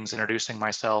meetings, introducing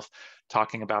myself,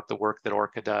 talking about the work that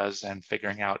ORCAA does, and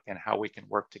figuring out and how we can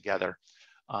work together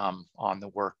on the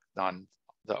work, on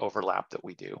the overlap that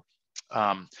we do.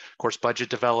 Of course, budget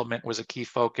development was a key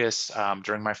focus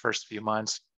during my first few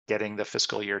months, getting the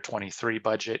fiscal year 23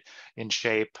 budget in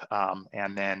shape,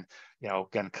 and then,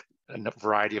 again, a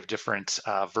variety of different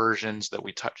versions that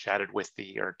we chatted with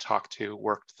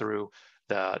worked through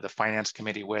the finance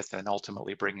committee with, and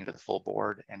ultimately bringing to the full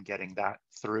board and getting that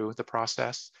through the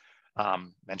process.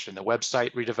 Mentioned the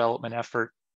website redevelopment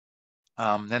effort.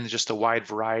 Then just a wide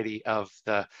variety of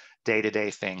the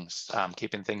day-to-day things,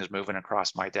 keeping things moving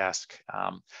across my desk.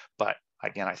 But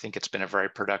again, I think it's been a very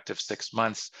productive 6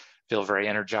 months. Feel very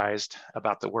energized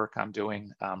about the work I'm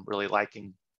doing, really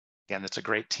liking, again, it's a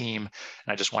great team.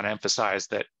 And I just want to emphasize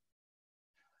that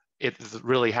it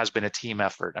really has been a team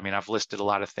effort. I mean, I've listed a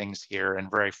lot of things here,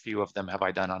 and very few of them have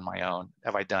I done on my own.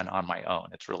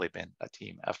 It's really been a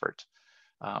team effort.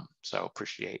 So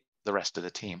appreciate the rest of the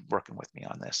team working with me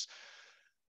on this.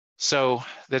 So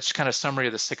that's kind of summary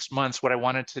of the 6 months. What I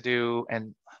wanted to do,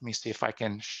 and let me see if I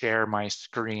can share my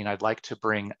screen. I'd like to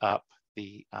bring up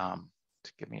the,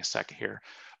 give me a second here,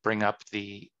 bring up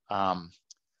the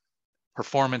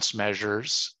performance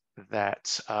measures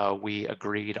that we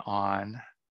agreed on.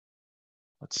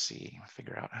 Let's see,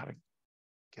 figure out how to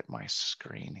get my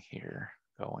screen here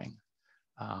going.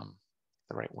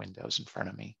 The right windows in front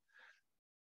of me.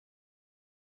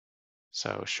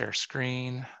 So share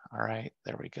screen. All right,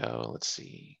 there we go. Let's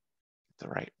see, get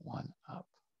the right one up.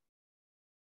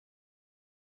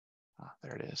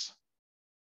 There it is.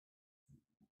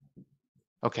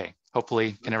 Okay,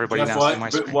 hopefully, can everybody Jeff, now see my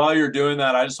screen? While you're doing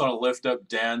that, I just want to lift up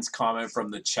Dan's comment from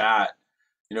the chat.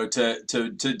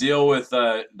 To deal with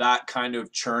that kind of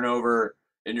turnover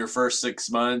in your first 6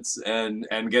 months and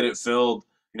get it filled,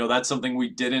 that's something we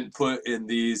didn't put in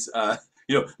these.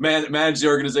 Manage the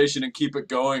organization and keep it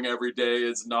going every day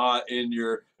is not in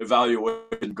your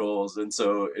evaluation goals, and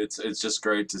so it's just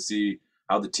great to see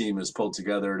how the team is pulled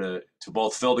together to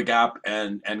both fill the gap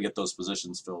and get those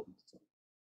positions filled.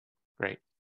 Great,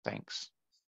 thanks.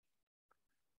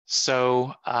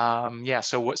 So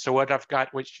so what I've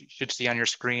got, which you should see on your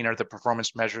screen, are the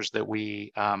performance measures that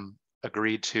we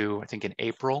agreed to, I think, in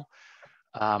April.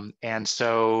 And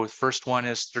so first one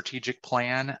is strategic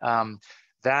plan.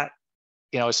 That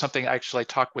is something, actually I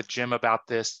talked with Jim about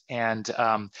this, and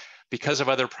because of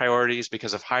other priorities,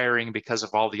 because of hiring, because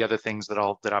of all the other things that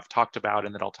I've talked about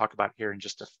and that I'll talk about here in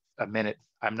just a minute,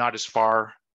 I'm not as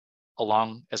far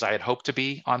along as I had hoped to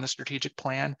be on the strategic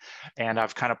plan, and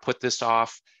I've kind of put this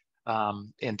off.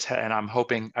 And I'm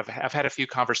hoping, I've had a few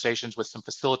conversations with some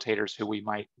facilitators who we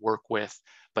might work with,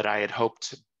 but I had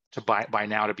hoped to by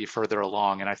now to be further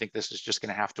along. And I think this is just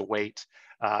going to have to wait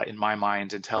in my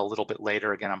mind until a little bit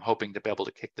later. Again, I'm hoping to be able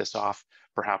to kick this off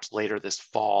perhaps later this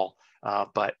fall.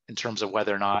 But in terms of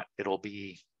whether or not it'll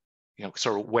be,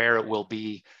 sort of where it will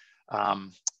be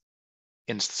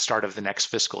in the start of the next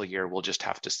fiscal year, we'll just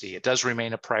have to see. It does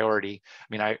remain a priority.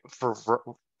 I mean, for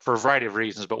a variety of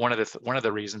reasons, but one of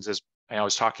the reasons is, I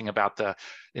was talking about the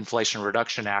Inflation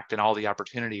Reduction Act and all the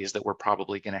opportunities that we're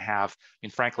probably going to have. I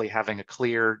mean, frankly, having a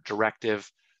clear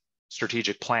directive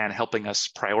strategic plan helping us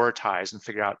prioritize and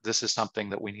figure out this is something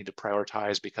that we need to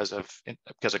prioritize because of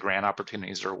grant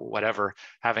opportunities or whatever,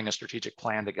 having a strategic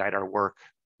plan to guide our work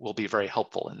will be very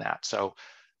helpful in that. So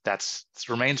this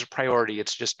remains a priority.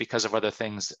 It's just because of other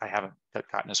things I haven't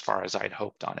gotten as far as I'd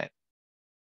hoped on it.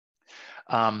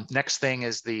 Next thing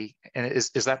is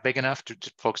is that big enough? Do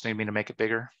folks need me to make it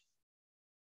bigger?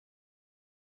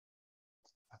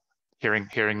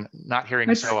 Not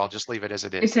hearing, so I'll just leave it as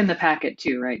it is. It's in the packet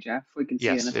too, right, Jeff? We can see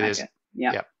it in the packet. Yes, it is.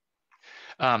 Yeah.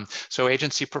 Yep. So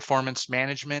agency performance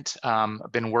management,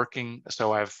 I've been working,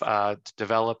 so I've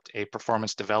developed a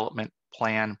performance development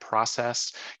plan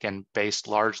process, again, based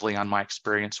largely on my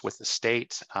experience with the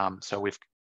state.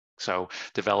 So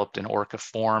developed an ORCAA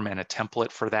form and a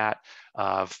template for that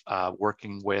of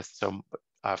working with, so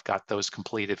I've got those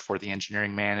completed for the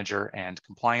engineering manager and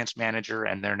compliance manager,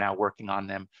 and they're now working on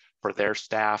them for their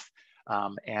staff.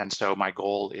 And so my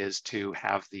goal is to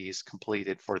have these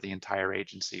completed for the entire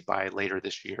agency by later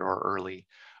this year or early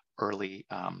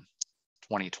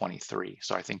 2023.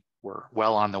 So I think we're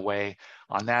well on the way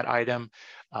on that item.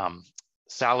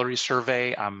 Salary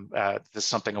survey, this is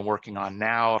something I'm working on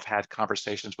now. I've had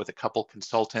conversations with a couple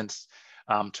consultants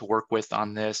to work with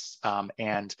on this.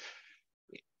 And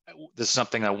this is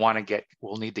something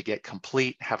we'll need to get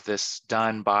complete, have this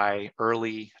done by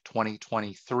early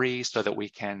 2023 so that we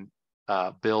can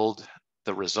build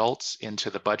the results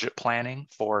into the budget planning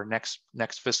for next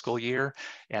fiscal year.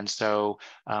 And so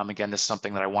again, this is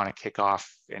something that I want to kick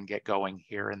off and get going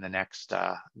here in the next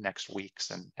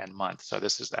weeks and months. So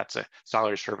that's a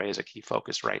salary survey is a key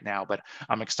focus right now, but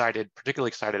I'm particularly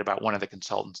excited about one of the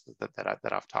consultants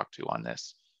that I've talked to on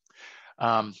this.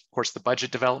 Of course, the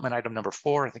budget development, item number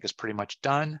 4, I think is pretty much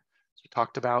done. As we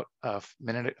talked about a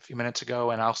few minutes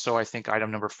ago. And also I think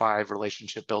item number 5,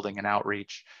 relationship building and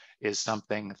outreach, is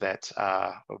something that,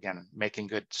 again, making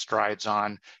good strides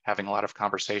on, having a lot of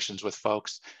conversations with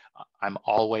folks. I'm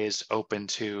always open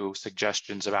to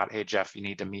suggestions about, hey, Jeff, you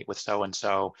need to meet with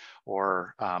so-and-so,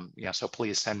 or, so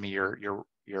please send me your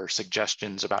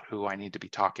suggestions about who I need to be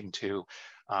talking to.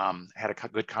 Had a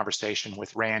good conversation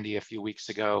with Randy a few weeks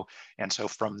ago. And so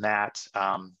from that,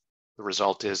 the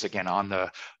result is, again, on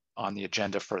the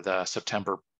agenda for the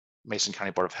September Mason County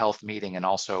Board of Health meeting, and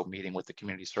also meeting with the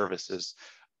Community Services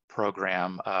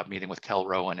program, meeting with Kel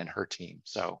Rowan and her team.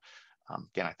 So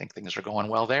again, I think things are going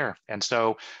well there. And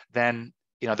so then,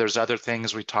 there's other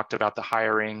things. We talked about the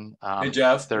hiring. Hey,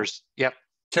 Jeff. Yep.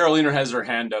 Carolina has her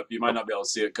hand up. You might not be able to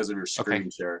see it because of your screen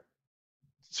share.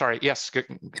 Sorry. Yes. Good.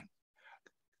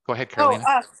 Go ahead, Carolina.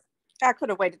 I could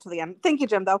have waited till the end. Thank you,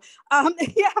 Jim, though.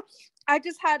 Yeah, I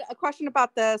just had a question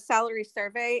about the salary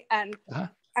survey, and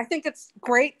I think it's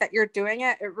great that you're doing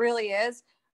it. It really is.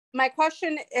 My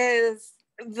question is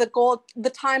the goal, the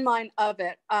timeline of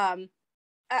it.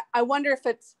 I wonder if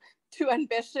it's too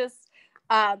ambitious,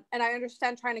 and I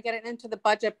understand trying to get it into the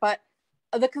budget, but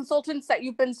the consultants that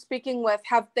you've been speaking with,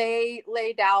 have they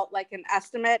laid out like an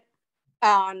estimate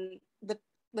on the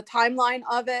timeline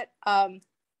of it?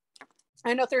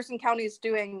 I know Thurston County is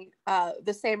doing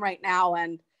the same right now,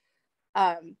 and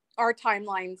our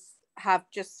timelines have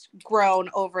just grown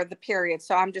over the period.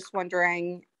 So I'm just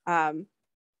wondering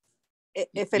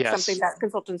if it's something that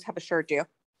consultants have assured you.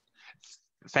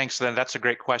 Thanks. Then that's a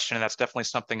great question, and that's definitely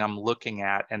something I'm looking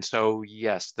at. And so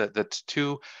yes, the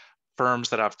 2 firms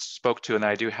that I've spoke to and that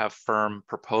I do have firm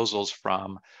proposals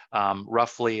from,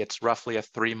 it's roughly a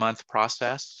 3-month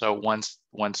process. So once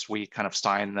we kind of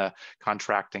sign the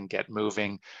contract and get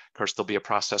moving, of course, there'll be a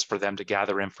process for them to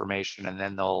gather information, and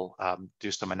then they'll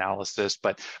do some analysis.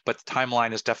 But the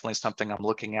timeline is definitely something I'm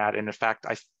looking at. And in fact,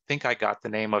 I think I got the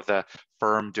name of the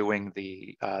firm doing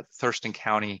the Thurston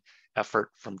County effort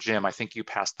from Jim. I think you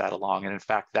passed that along. And in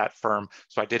fact, that firm,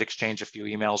 so I did exchange a few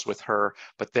emails with her,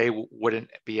 but they wouldn't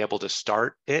be able to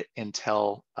start it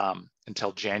until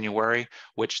January,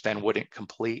 which then wouldn't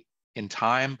complete in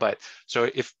time. But so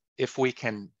if we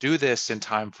can do this in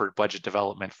time for budget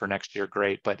development for next year,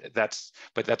 great. But that's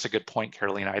a good point,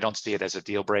 Carolina. I don't see it as a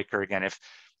deal breaker. Again,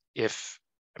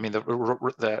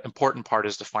 the important part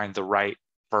is to find the right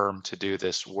firm to do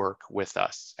this work with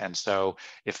us. And so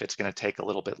if it's going to take a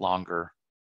little bit longer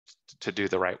to do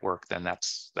the right work, then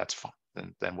that's fine.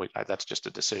 Then that's just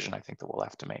a decision I think that I'll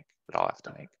have to make.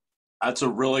 That's a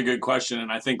really good question.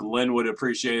 And I think Lynn would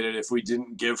appreciate it if we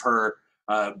didn't give her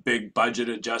a big budget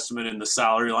adjustment in the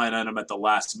salary line item at the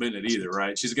last minute either,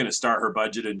 right? She's going to start her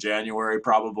budget in January,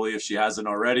 probably, if she hasn't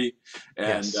already.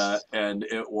 And, yes. And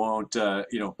it won't,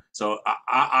 so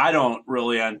I don't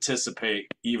really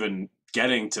anticipate even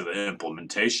getting to the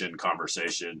implementation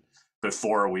conversation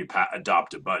before we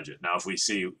adopt a budget. Now, if we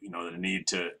see, the need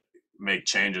to make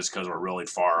changes because we're really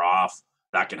far off,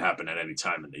 that can happen at any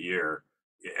time in the year.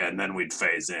 And then we'd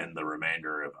phase in the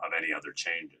remainder of any other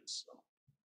changes. So.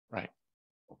 Right.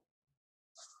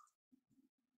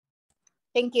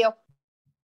 Thank you.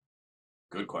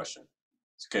 Good question.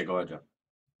 Okay, go ahead, Jeff.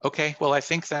 Okay, well, I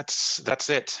think that's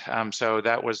it. So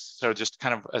just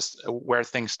kind of where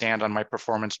things stand on my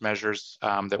performance measures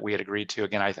that we had agreed to.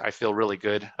 Again, I feel really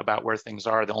good about where things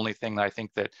are. The only thing that I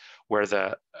think that where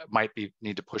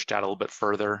need to push out a little bit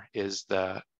further is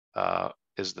the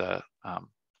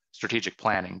strategic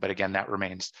planning. But again, that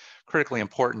remains critically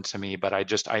important to me. But I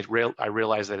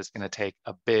realize that it's going to take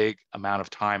a big amount of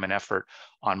time and effort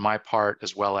on my part,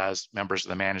 as well as members of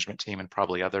the management team and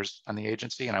probably others on the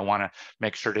agency. And I want to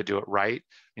make sure to do it right. I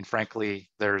mean, frankly,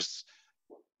 there's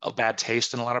a bad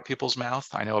taste in a lot of people's mouth.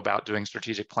 I know about doing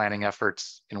strategic planning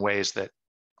efforts in ways that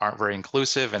aren't very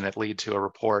inclusive and that lead to a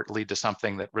report, lead to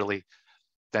something that really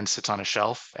then sits on a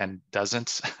shelf and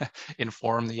doesn't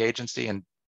inform the agency and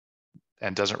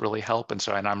doesn't really help. And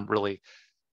I'm really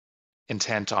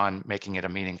intent on making it a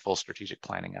meaningful strategic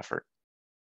planning effort.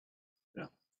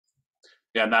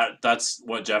 Yeah, and that's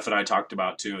what Jeff and I talked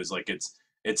about too, is like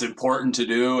it's important to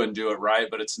do and do it right,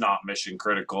 but it's not mission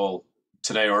critical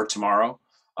today or tomorrow.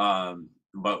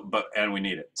 But we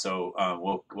need it.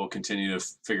 So we'll continue to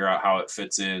figure out how it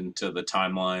fits into the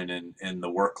timeline, and the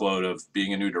workload of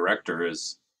being a new director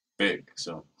is big.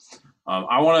 So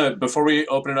I want to, before we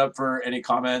open it up for any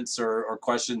comments or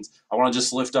questions, I want to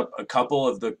just lift up a couple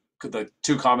of the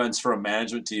 2 comments from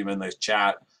management team in the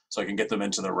chat so I can get them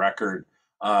into the record.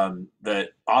 That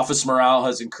office morale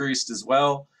has increased as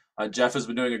well. Jeff has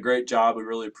been doing a great job. We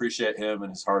really appreciate him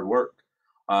and his hard work.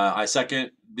 I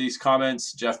second these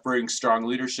comments. Jeff brings strong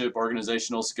leadership,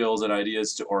 organizational skills, and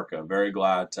ideas to ORCAA. Very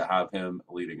glad to have him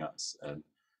leading us. And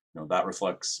that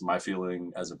reflects my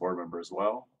feeling as a board member as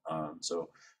well. So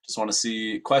just want to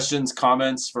see questions,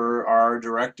 comments for our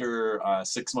director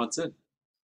 6 months in.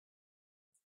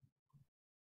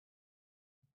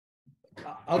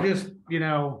 I'll just,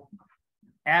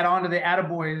 add on to the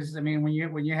attaboys. I mean, when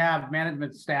you have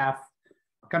management staff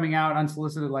coming out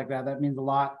unsolicited like that, that means a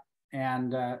lot.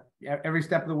 And every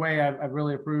step of the way, I've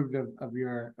really approved of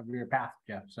your path,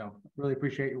 Jeff. So really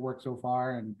appreciate your work so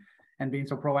far and being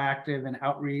so proactive and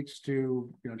outreach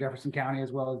to Jefferson County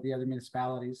as well as the other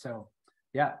municipalities. So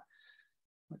yeah,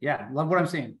 love what I'm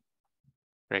seeing.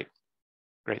 Great.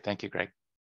 Thank you, Greg.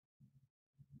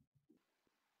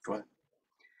 Go ahead.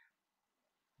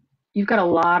 You've got a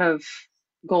lot of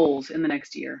goals in the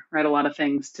next year, right? A lot of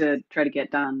things to try to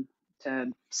get done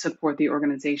to support the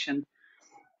organization.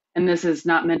 And this is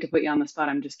not meant to put you on the spot.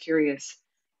 I'm just curious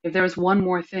if there was one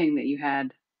more thing that you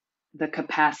had the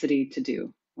capacity to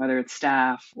do, whether it's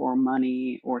staff or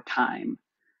money or time,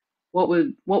 what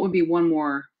would be one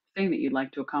more thing that you'd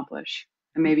like to accomplish?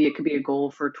 And maybe it could be a goal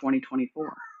for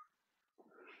 2024.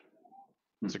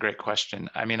 It's a great question.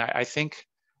 I mean, I think,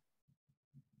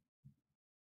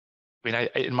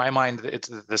 in my mind, it's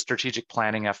the strategic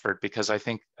planning effort, because I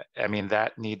think,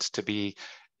 that needs to be,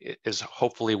 is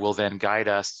hopefully will then guide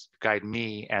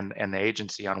me and the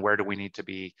agency on where do we need to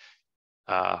be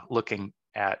looking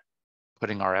at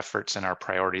putting our efforts and our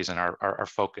priorities and our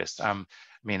focus.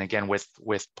 Again,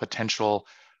 with potential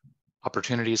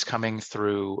opportunities coming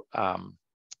through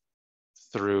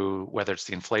whether it's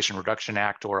the Inflation Reduction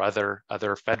Act or other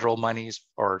federal monies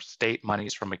or state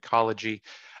monies from ecology.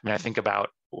 I think about,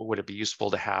 would it be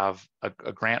useful to have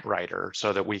a grant writer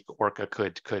so that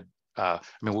ORCAA could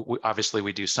obviously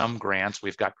we do some grants.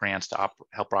 We've got grants to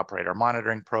help operate our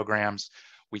monitoring programs.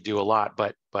 We do a lot,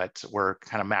 but we're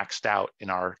kind of maxed out in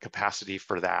our capacity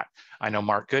for that. I know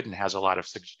Mark Gooden has a lot of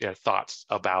thoughts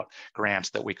about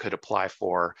grants that we could apply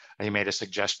for. He made a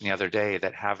suggestion the other day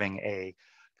that having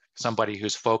somebody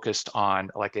who's focused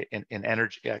on like an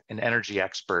energy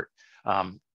expert,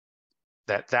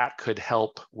 that could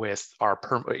help with our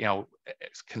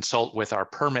consult with our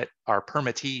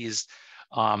permittees,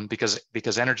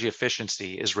 because energy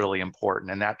efficiency is really important,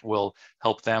 and that will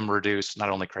help them reduce not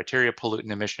only criteria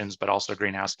pollutant emissions but also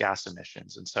greenhouse gas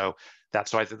emissions. And so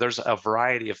that's why there's a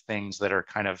variety of things that are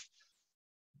kind of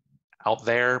out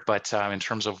there, but in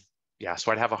terms of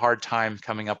so I'd have a hard time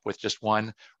coming up with just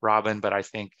one, Robin, but I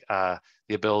think the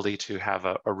ability to have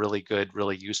a really good,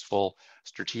 really useful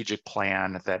strategic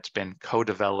plan that's been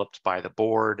co-developed by the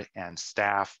board and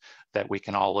staff that we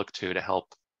can all look to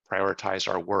help prioritize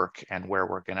our work and where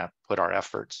we're going to put our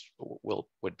efforts will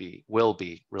be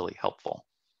really helpful.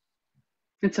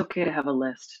 It's okay to have a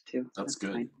list too. That's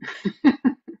good. Fine.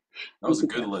 That was a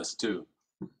good list too.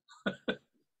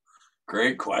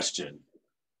 Great question.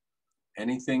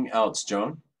 Anything else,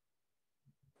 Joan?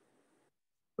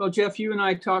 Well, Jeff, you and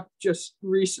I talked just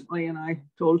recently, and I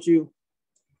told you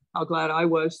how glad I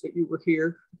was that you were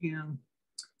here and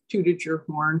tooted your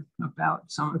horn about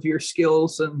some of your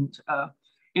skills and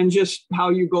just how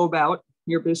you go about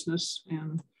your business.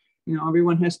 And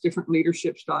everyone has different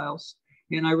leadership styles,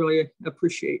 and I really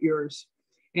appreciate yours.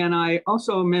 And I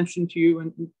also mentioned to you,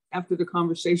 and after the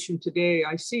conversation today,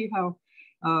 I see how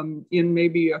in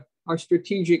maybe our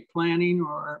strategic planning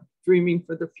or our dreaming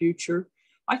for the future,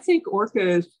 I think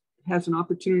ORCAA has an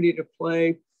opportunity to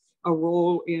play a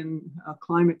role in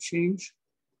climate change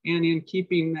and in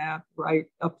keeping that right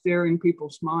up there in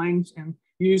people's minds and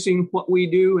using what we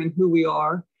do and who we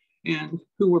are and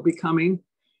who we're becoming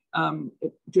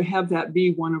to have that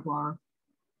be one of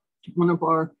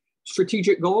our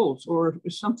strategic goals or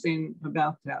something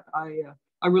about that.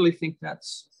 I really think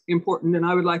that's important, and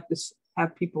I would like to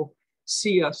have people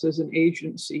see us as an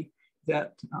agency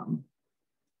that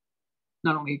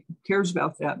not only cares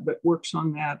about that, but works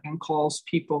on that and calls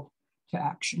people to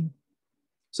action.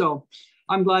 So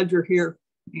I'm glad you're here,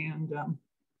 and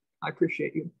I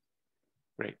appreciate you.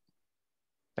 Great.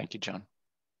 Thank you, Joan.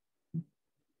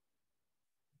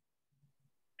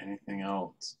 Anything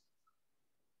else?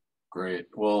 Great.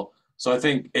 Well, so I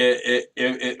think if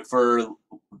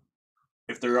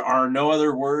there are no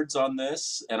other words on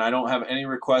this, and I don't have any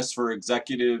requests for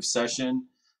executive session,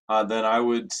 then I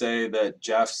would say that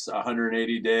Jeff's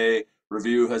 180-day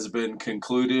review has been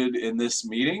concluded in this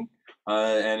meeting.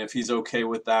 And if he's okay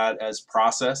with that as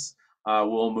process,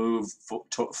 we'll move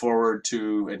forward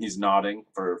to, and he's nodding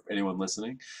for anyone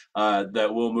listening, that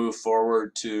we'll move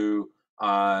forward to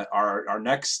our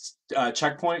next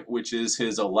checkpoint, which is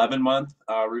his 11-month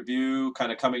review,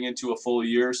 kind of coming into a full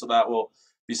year. So that will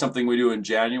be something we do in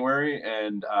January,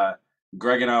 and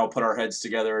Greg and I will put our heads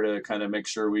together to kind of make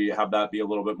sure we have that be a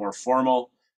little bit more formal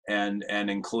and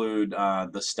include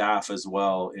the staff as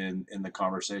well in the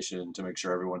conversation to make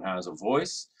sure everyone has a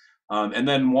voice. And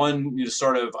then one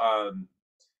sort of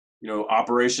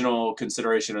operational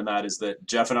consideration in that is that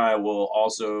Jeff and I will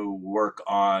also work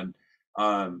on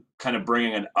kind of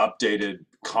bringing an updated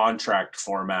contract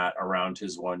format around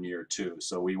his 1 year too.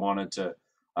 So we wanted to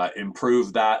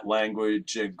improve that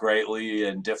language greatly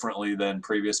and differently than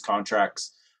previous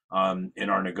contracts in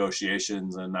our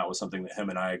negotiations, and that was something that him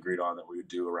and I agreed on that we would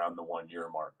do around the 1 year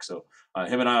mark. So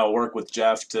him and I will work with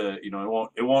Jeff to,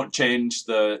 it won't change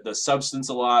the substance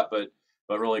a lot, but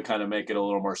really kind of make it a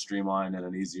little more streamlined and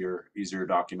an easier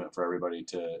document for everybody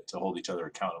to hold each other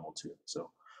accountable to. So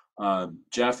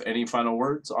Jeff, any final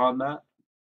words on that?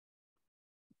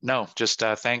 No, just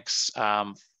thanks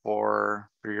for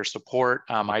your support.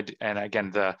 And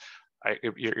again,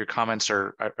 your comments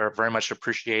are very much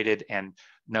appreciated, and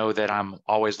know that I'm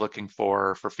always looking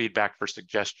for feedback, for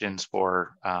suggestions,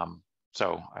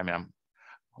 so I mean, I'm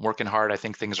working hard. I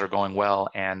think things are going well,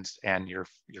 and your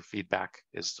feedback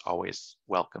is always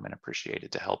welcome and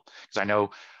appreciated to help, because I know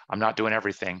I'm not doing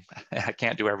everything. I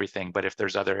can't do everything, but if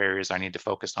there's other areas I need to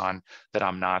focus on that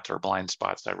I'm not, or blind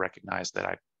spots, I recognize that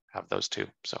I have those too.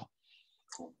 So.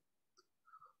 Cool.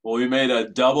 Well, we made a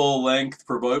double length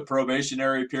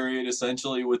probationary period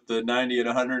essentially with the 90 and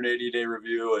 180-day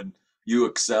review, and you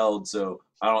excelled. So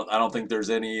I don't think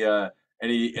there's anything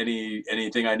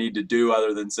I need to do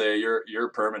other than say you're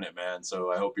permanent, man.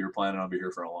 So I hope you're planning on being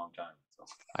here for a long time. So.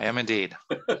 I am indeed.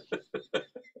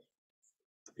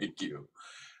 Thank you.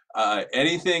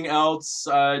 Anything else,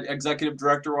 executive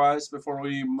director wise, before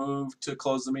we move to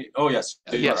close the meeting? Oh yes.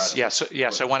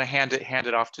 Yes. I want to hand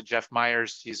it off to Jeff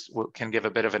Myers. He can give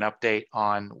a bit of an update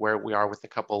on where we are with a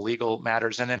couple of legal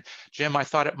matters. And then Jim, I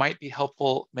thought it might be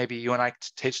helpful, maybe you and I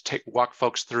walk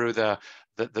folks through the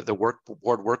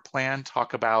board work plan,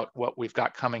 talk about what we've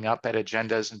got coming up at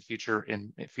agendas and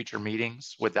future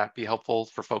meetings. Would that be helpful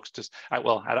for folks to? I don't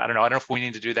know. I don't know if we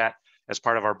need to do that as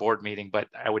part of our board meeting, but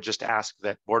I would just ask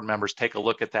that board members take a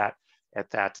look at that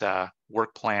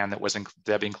work plan that was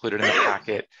included in the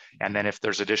packet. And then if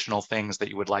there's additional things that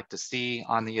you would like to see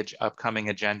on the upcoming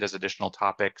agendas, additional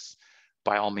topics,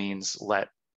 by all means, let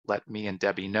me and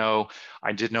Debbie know.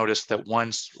 I did notice that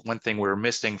one thing we were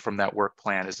missing from that work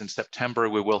plan is in September,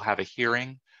 we will have a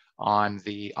hearing on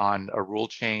a rule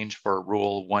change for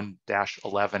Rule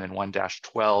 1-11 and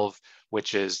 1-12,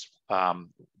 which is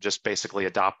just basically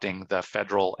adopting the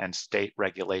federal and state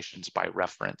regulations by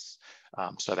reference.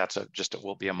 So that's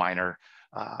will be a minor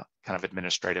kind of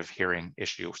administrative hearing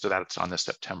issue. So that'll be on the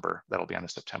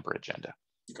September agenda.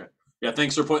 Okay. Yeah,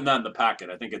 thanks for putting that in the packet.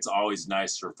 I think it's always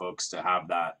nice for folks to have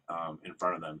that in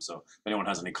front of them. So if anyone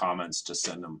has any comments, just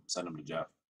send them to Jeff.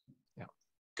 Yeah.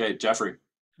 Okay, Jeffrey.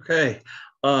 Okay.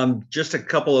 Just a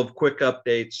couple of quick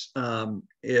updates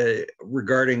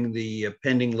regarding the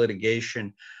pending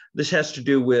litigation. This has to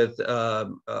do with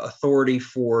authority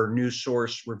for new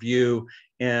source review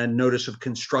and notice of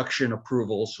construction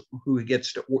approvals, who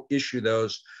gets to issue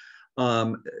those.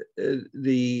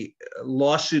 The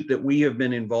lawsuit that we have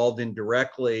been involved in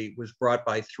directly was brought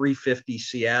by 350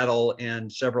 Seattle and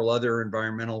several other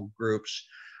environmental groups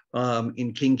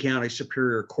in King County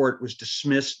Superior Court, was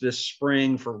dismissed this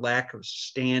spring for lack of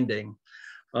standing.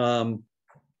 The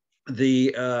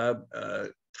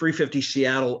 350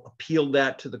 Seattle appealed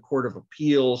that to the Court of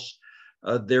Appeals.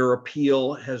 Their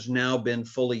appeal has now been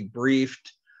fully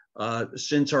briefed.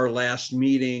 Since our last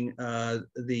meeting,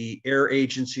 the air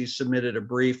agency submitted a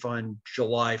brief on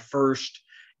July 1st,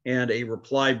 and a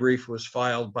reply brief was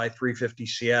filed by 350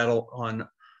 Seattle on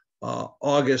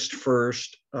August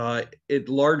 1st. It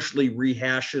largely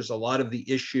rehashes a lot of the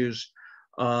issues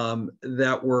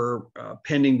that were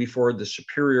pending before the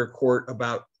Superior Court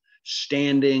about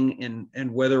standing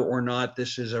and whether or not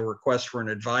this is a request for an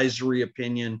advisory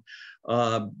opinion,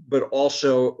 but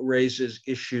also raises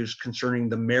issues concerning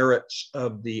the merits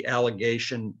of the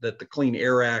allegation that the Clean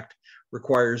Air Act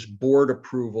requires board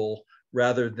approval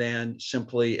rather than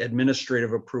simply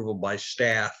administrative approval by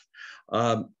staff.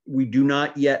 We do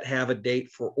not yet have a date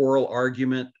for oral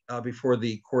argument before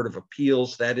the Court of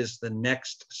Appeals. That is the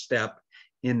next step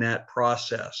in that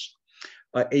process.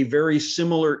 A very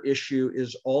similar issue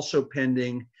is also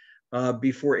pending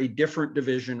before a different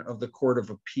division of the Court of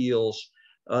Appeals.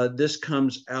 This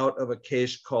comes out of a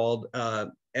case called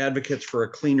Advocates for a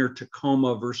Cleaner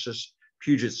Tacoma versus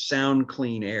Puget Sound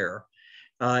Clean Air.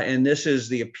 And this is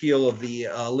the appeal of the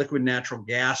liquid natural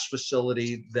gas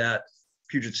facility that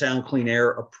Puget Sound Clean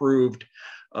Air approved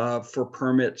for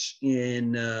permits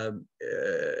in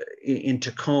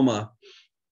Tacoma.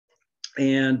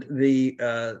 And the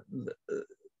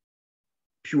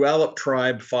Puyallup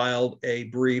tribe filed a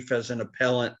brief as an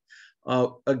appellant,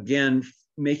 again,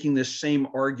 making the same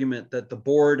argument that the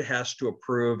board has to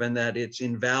approve and that it's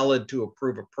invalid to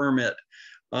approve a permit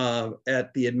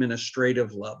at the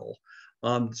administrative level.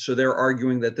 So they're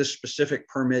arguing that this specific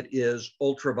permit is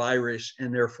ultra virus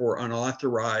and therefore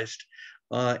unauthorized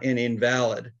and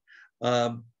invalid.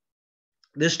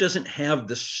 This doesn't have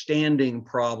the standing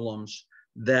problems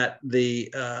that the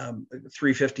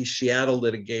 350 Seattle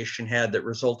litigation had that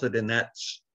resulted in that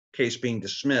case being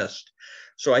dismissed.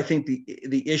 So I think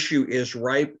the issue is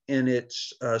ripe and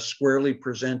it's squarely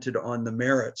presented on the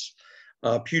merits.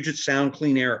 Puget Sound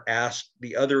Clean Air asked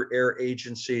the other air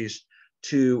agencies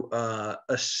to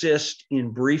assist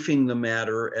in briefing the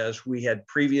matter as we had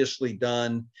previously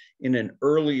done in an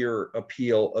earlier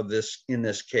appeal of this in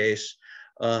this case.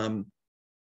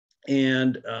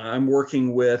 And I'm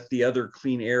working with the other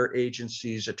clean air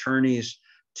agencies attorneys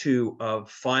to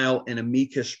file an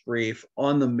amicus brief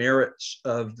on the merits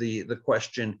of the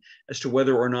question as to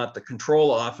whether or not the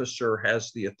control officer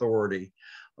has the authority.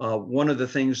 One of the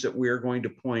things that we're going to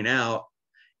point out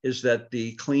is that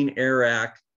the Clean Air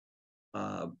Act,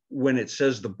 when it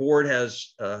says the board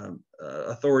has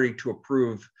authority to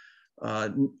approve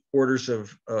orders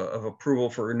of approval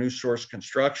for a new source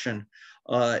construction,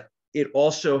 it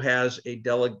also has a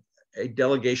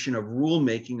delegation of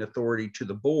rulemaking authority to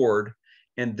the board.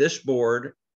 And this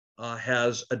board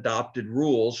has adopted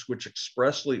rules which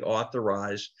expressly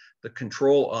authorize the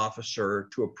control officer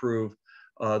to approve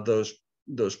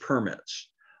those permits.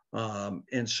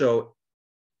 And so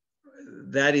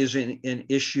that is an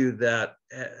issue that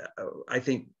I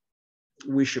think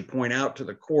we should point out to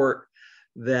the court,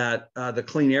 that the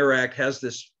Clean Air Act has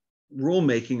this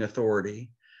rulemaking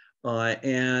authority,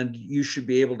 and you should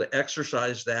be able to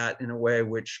exercise that in a way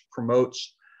which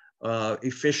promotes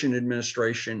efficient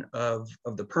administration of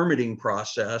the permitting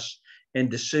process and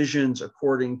decisions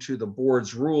according to the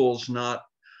board's rules, not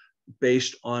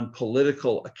based on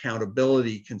political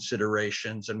accountability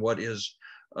considerations and what is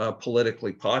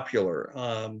politically popular.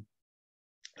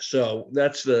 So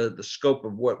that's the scope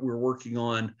of what we're working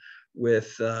on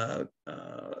with the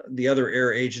other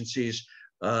air agencies.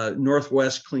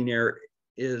 Northwest Clean Air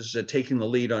is taking the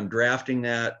lead on drafting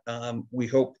that. We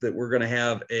hope that we're going to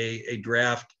have a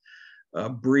draft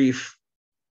brief,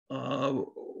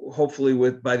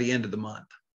 hopefully by the end of the month.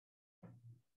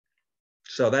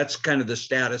 So that's kind of the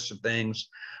status of things.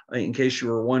 In case you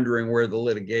were wondering where the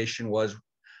litigation was,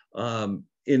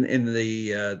 in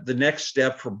the next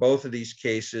step for both of these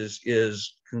cases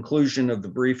is conclusion of the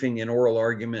briefing and oral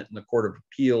argument in the Court of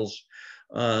Appeals.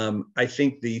 I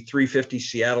think the 350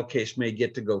 Seattle case may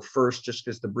get to go first just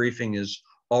because the briefing is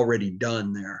already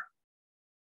done there.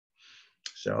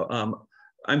 So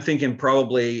I'm thinking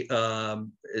probably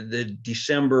the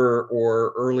December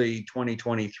or early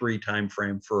 2023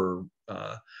 timeframe for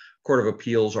Court of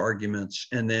Appeals arguments,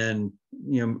 and then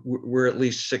we're at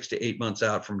least 6 to 8 months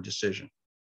out from decision.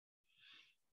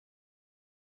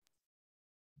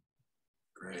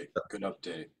 Great, good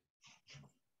update.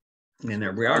 And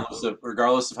there we are.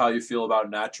 Regardless of how you feel about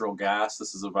natural gas,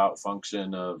 this is about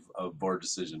function of board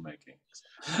decision making.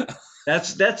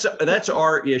 That's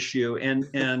our issue,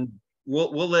 and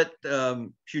we'll let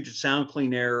Puget Sound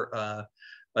Clean Air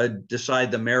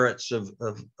decide the merits of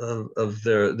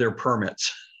their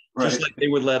permits, right, just like they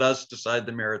would let us decide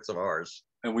the merits of ours.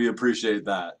 And we appreciate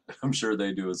that. I'm sure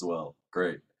they do as well.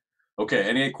 Great. Okay,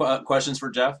 any questions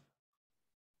for Jeff?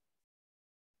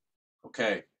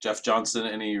 Okay, Jeff Johnson,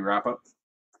 any wrap up?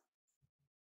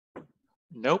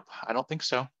 Nope, I don't think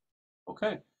so.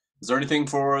 Okay, Is there anything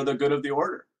for the good of the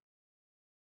order?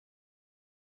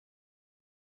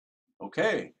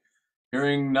 Okay.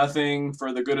 Hearing nothing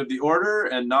for the good of the order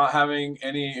and not having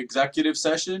any executive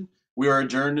session, we are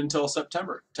adjourned until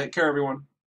September. Take care, everyone.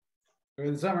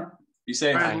 Enjoy the summer. Be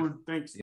safe. Bye, everyone. Thanks.